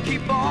love and to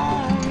keep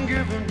on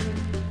giving.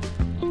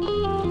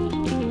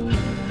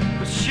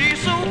 But she's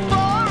so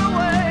far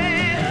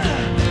away,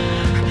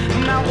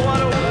 now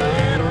what a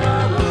way to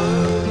run.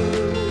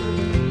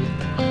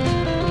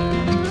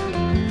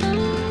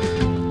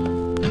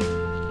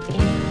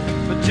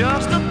 But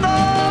just a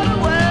thought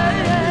away,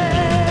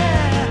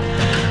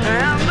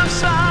 and the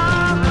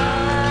sun,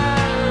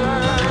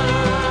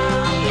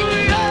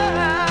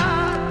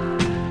 yeah.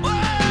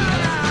 Well,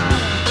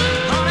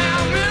 honey,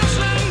 I'm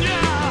missing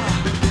you,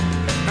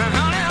 and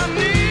honey, I'm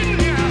needing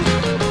you.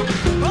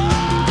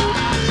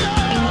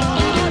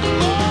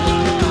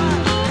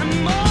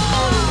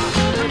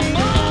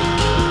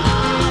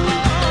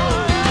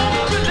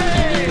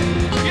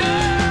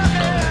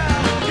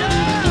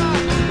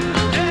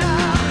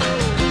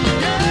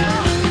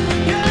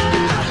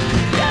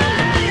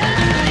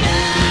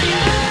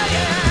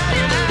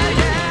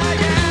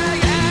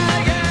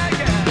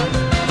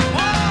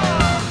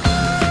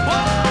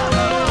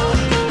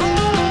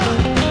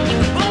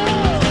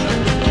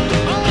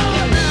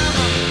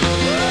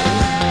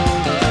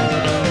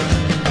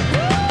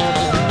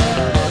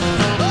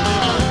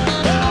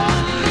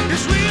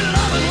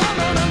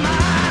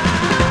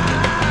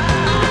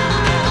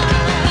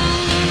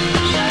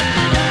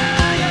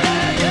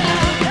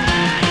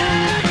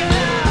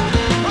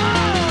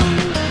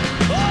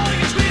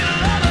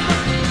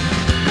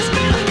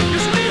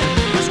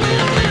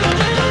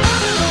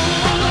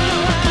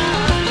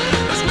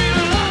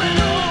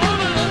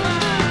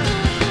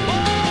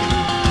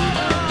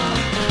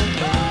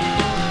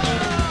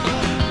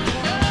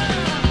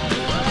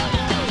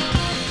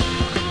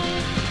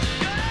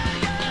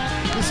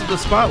 The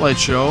Spotlight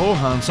Show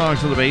on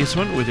Songs of the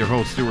Basement with your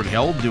host Stuart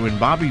Held, doing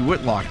Bobby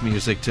Whitlock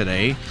music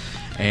today,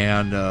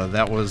 and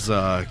that was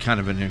kind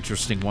of an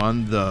interesting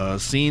one. The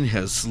scene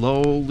has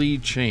slowly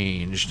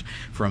changed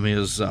from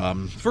his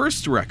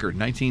first record,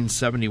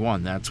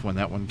 1971. That's when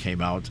that one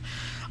came out.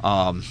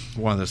 One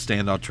of the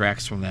standout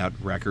tracks from that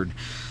record.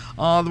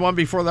 The one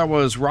before that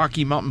was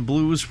Rocky Mountain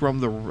Blues from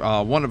the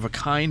One of a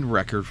Kind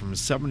record from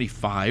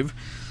 75.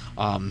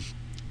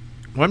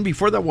 One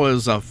before that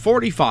was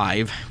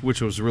 45,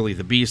 which was really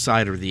the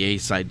B-side or the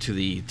A-side to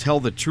the Tell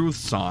the Truth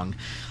song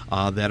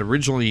that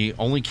originally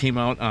only came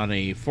out on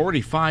a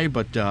 45,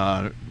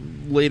 but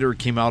later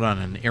came out on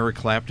an Eric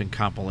Clapton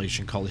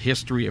compilation called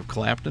History of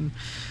Clapton.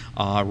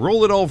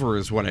 Roll It Over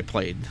is what I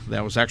played.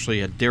 That was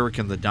actually a Derek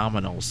and the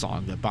Dominos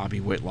song that Bobby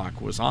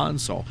Whitlock was on,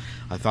 so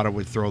I thought I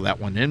would throw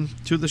that one in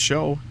to the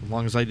show. As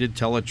long as I did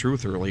Tell the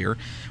Truth earlier,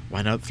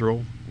 why not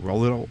throw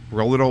Roll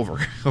It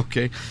Over,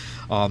 okay?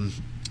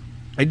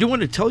 I do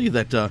want to tell you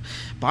that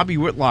Bobby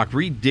Whitlock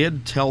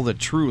redid Tell the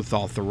Truth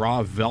off the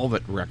Raw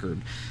Velvet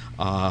record.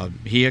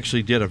 He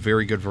actually did a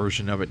very good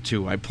version of it,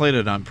 too. I played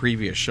it on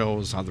previous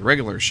shows, on the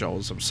regular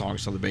shows of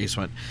Songs of the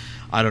Basement.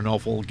 I don't know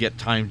if we'll get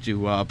time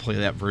to play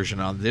that version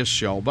on this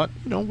show, but,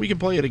 you know, we can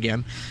play it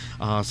again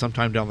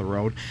sometime down the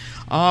road.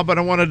 But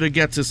I wanted to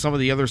get to some of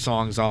the other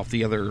songs off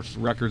the other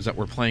records that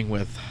we're playing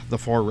with, the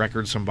 4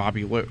 records from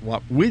Bobby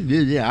Whitlock.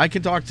 I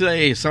can talk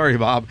today. Sorry,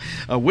 Bob.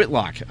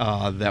 Whitlock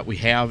that we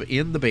have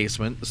in the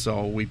basement,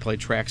 so we play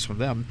tracks from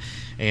them,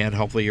 and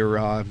hopefully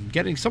you're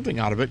getting something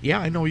out of it. Yeah,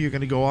 I know you're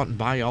going to go out and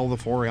buy all the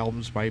 4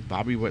 albums by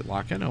Bobby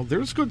Whitlock. I know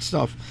there's good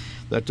stuff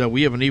that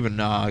we haven't even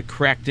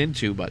cracked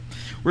into, but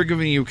we're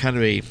giving you kind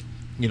of a,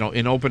 you know,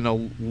 and open a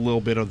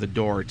little bit of the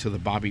door to the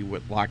Bobby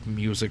Whitlock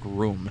music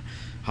room.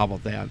 How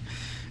about that?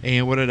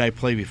 And what did I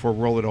play before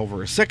Roll It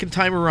Over? A Second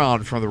Time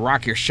Around from the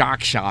Rock Your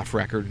Socks Off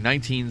record,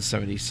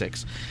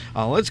 1976.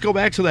 Let's go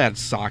back to that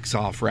Socks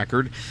Off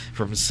record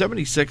from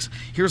 76.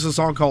 Here's a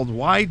song called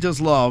Why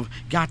Does Love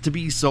Got to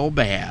Be So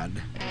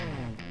Bad?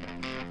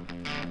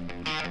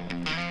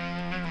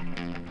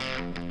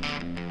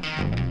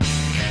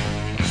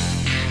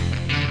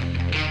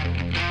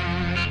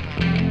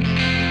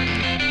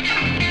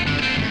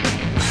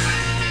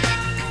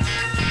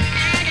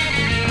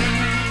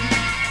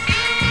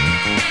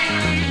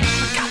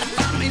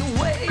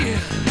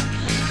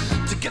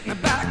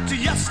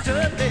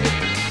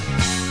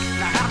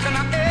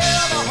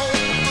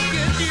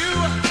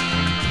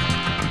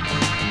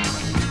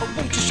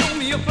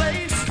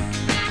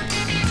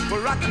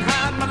 I can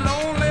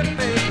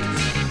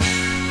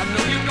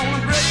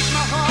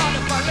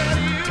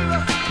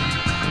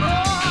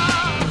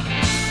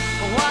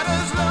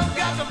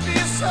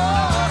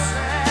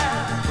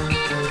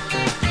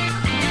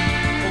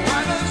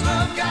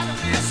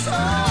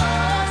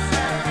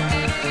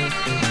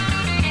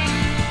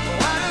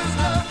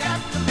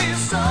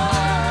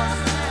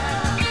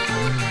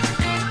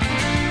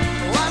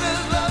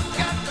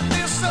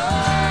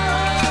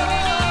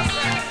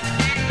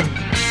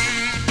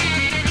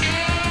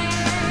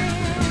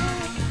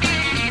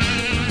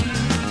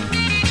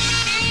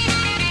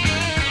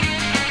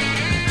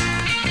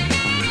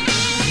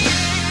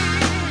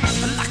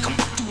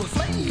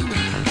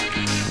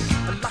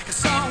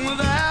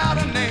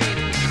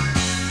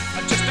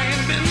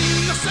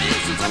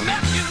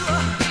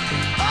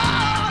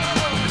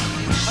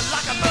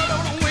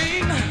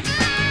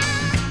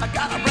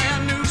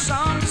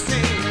song to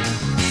sing,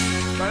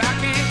 but I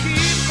can't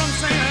keep from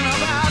singing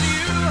about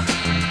you.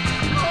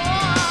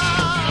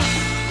 Oh,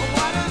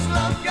 why does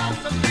love got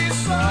to be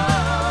so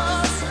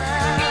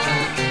sad?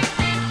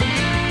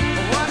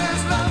 Why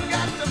does love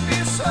got to be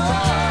so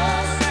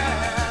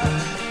sad?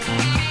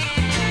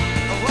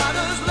 Why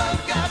does love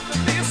got to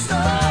be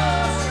so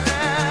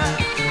sad?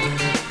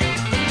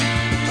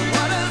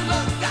 Why does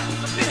love got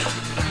to be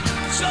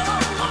so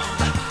sad?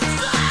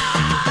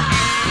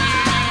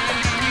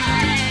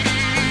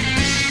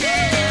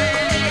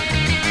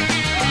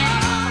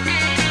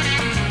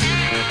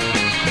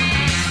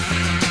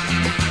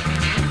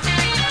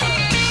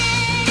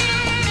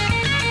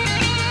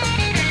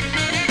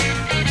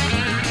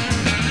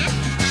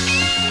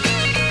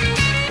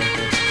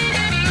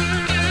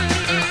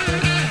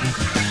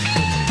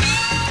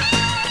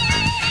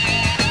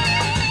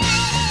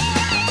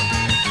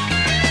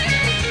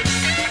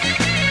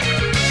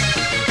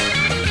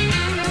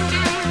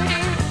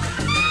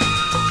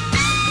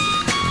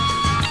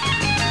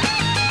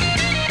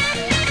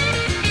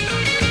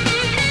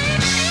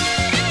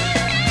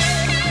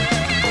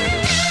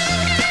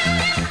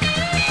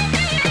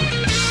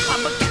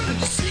 I'm beginning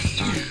to see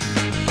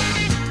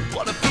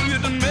what a fool you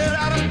done made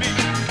out of me.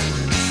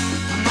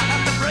 I might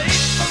have to break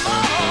the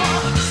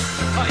law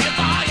if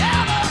I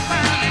ever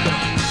find it.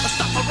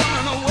 Stop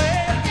running away.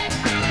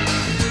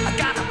 I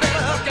got a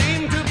better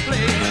game to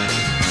play,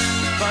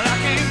 but I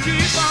can't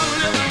keep on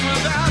living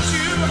without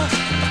you.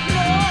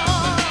 No,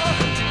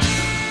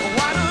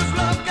 why does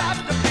love got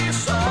to be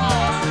so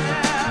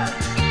sad?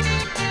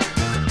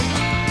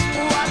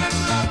 Why does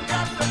love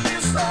got to be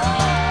so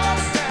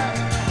sad?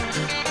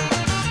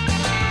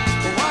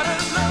 Why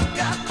does love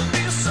got to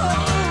be so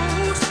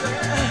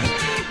sad,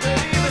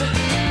 baby?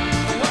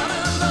 Why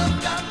does love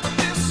got to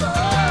be so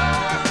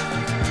sad?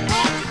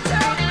 Won't you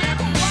tell me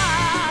why?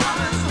 Why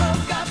does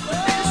love got to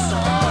be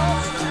so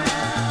sad?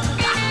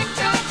 Won't you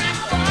tell me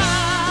why?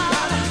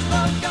 Why does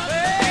love got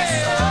to be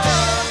so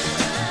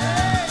sad?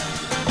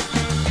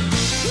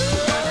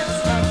 Why does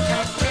love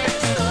got to be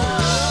so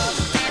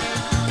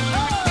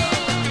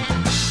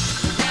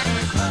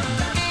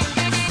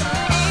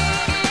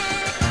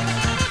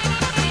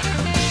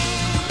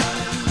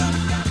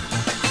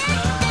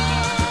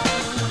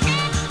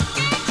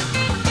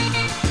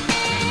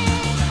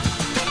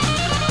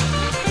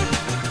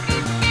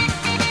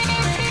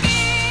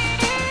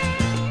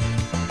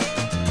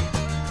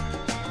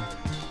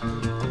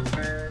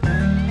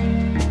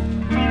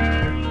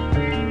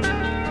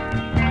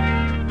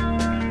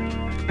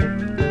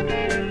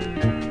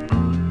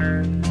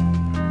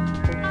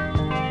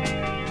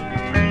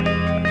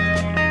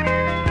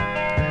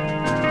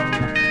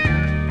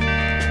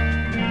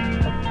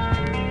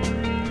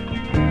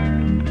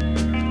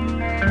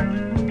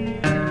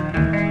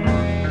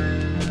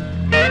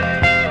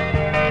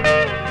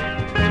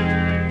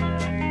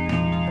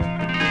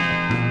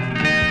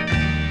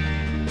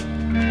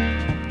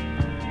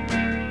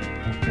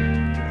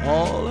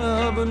All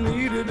I ever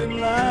needed in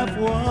life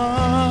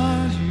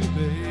was you,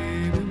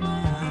 baby,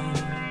 mine.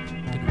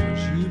 It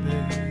was you,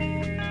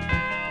 baby.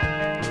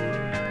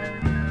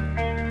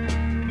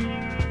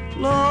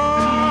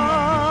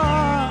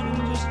 Lord,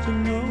 just to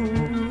know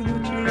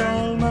that you're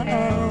all my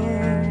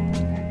own,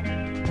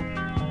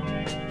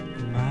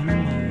 mine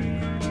alone.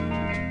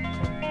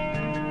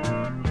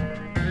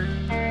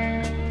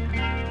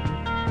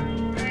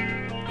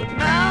 But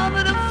now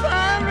that I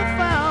finally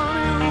found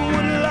you,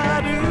 what'll I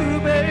do,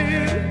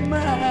 baby,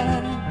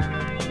 mine?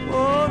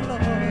 Oh,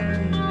 Lord.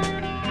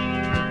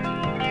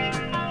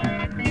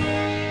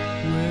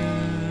 Well,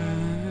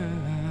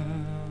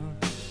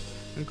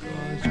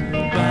 because you're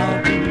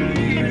about to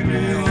leave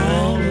me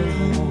all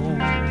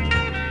alone.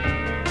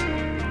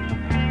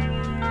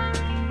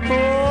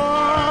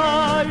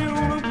 Oh, you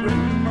will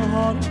break my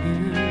heart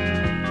again.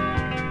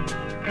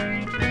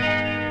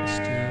 I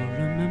still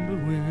remember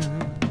when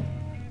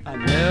I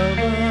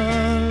never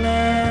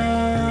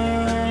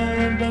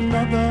loved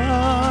another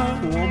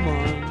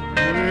woman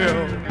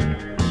well,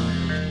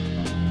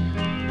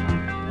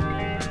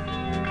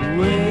 the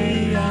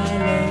way I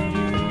love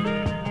you.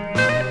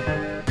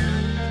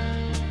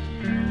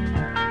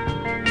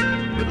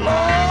 But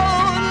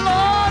Lord,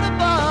 Lord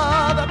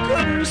above, I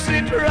couldn't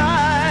sit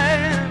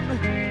trying,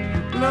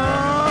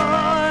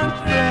 Lord,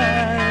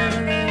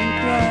 crying and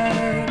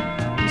crying.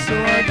 And so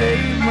I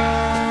gave my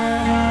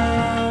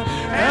heart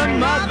and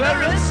my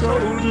very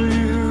soul to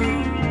you.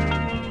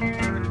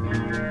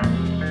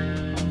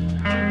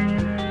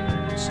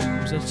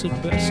 Seems that's the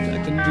best I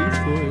can do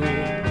for you.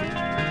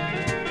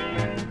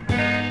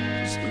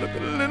 Just look a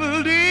little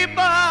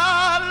deeper,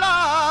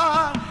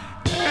 Lord,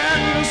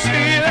 and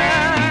see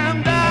them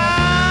die.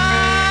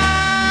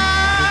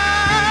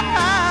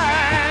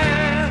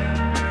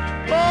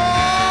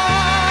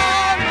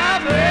 Oh, my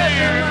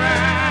baby,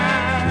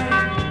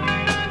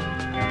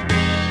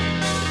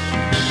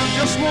 I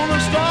just wanna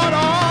start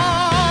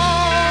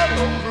all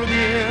over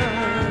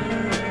again.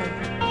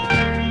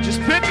 Just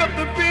pick up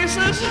the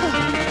pieces.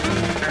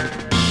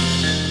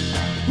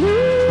 Ooh,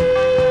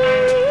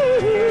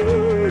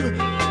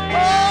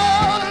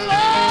 oh,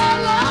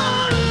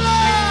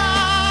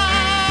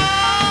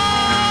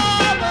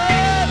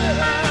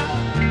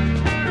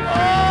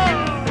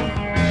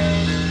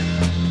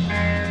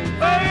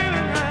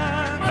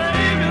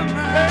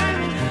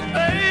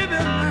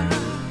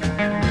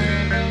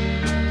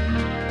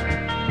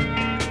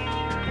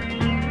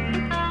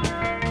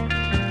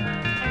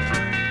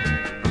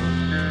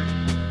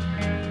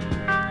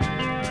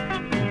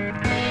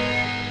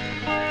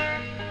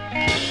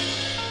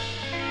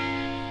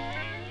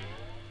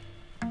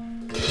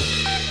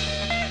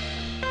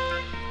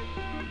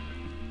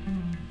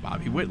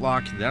 Bobby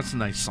Whitlock. That's a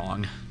nice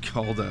song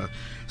called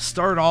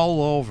Start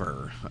All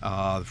Over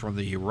from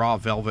the Raw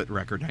Velvet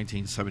record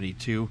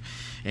 1972.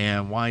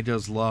 And Why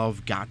Does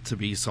Love Got to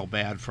Be So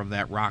Bad from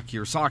that Rock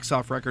Your Socks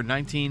Off record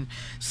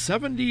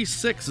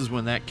 1976 is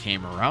when that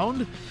came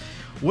around.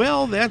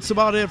 Well, that's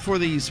about it for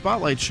the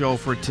Spotlight Show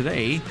for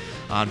today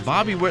on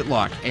Bobby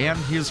Whitlock and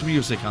his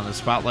music on the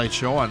Spotlight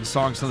Show on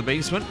Songs in the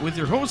Basement with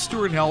your host,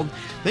 Stuart Held.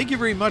 Thank you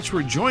very much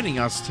for joining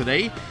us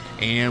today,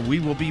 and we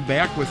will be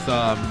back with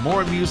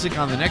more music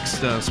on the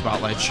next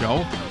Spotlight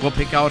Show. We'll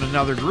pick out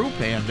another group,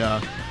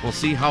 and we'll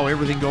see how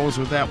everything goes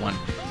with that one.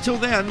 Till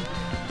then,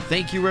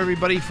 thank you,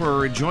 everybody,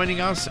 for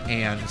joining us,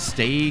 and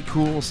stay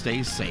cool,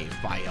 stay safe.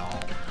 Bye,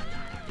 y'all.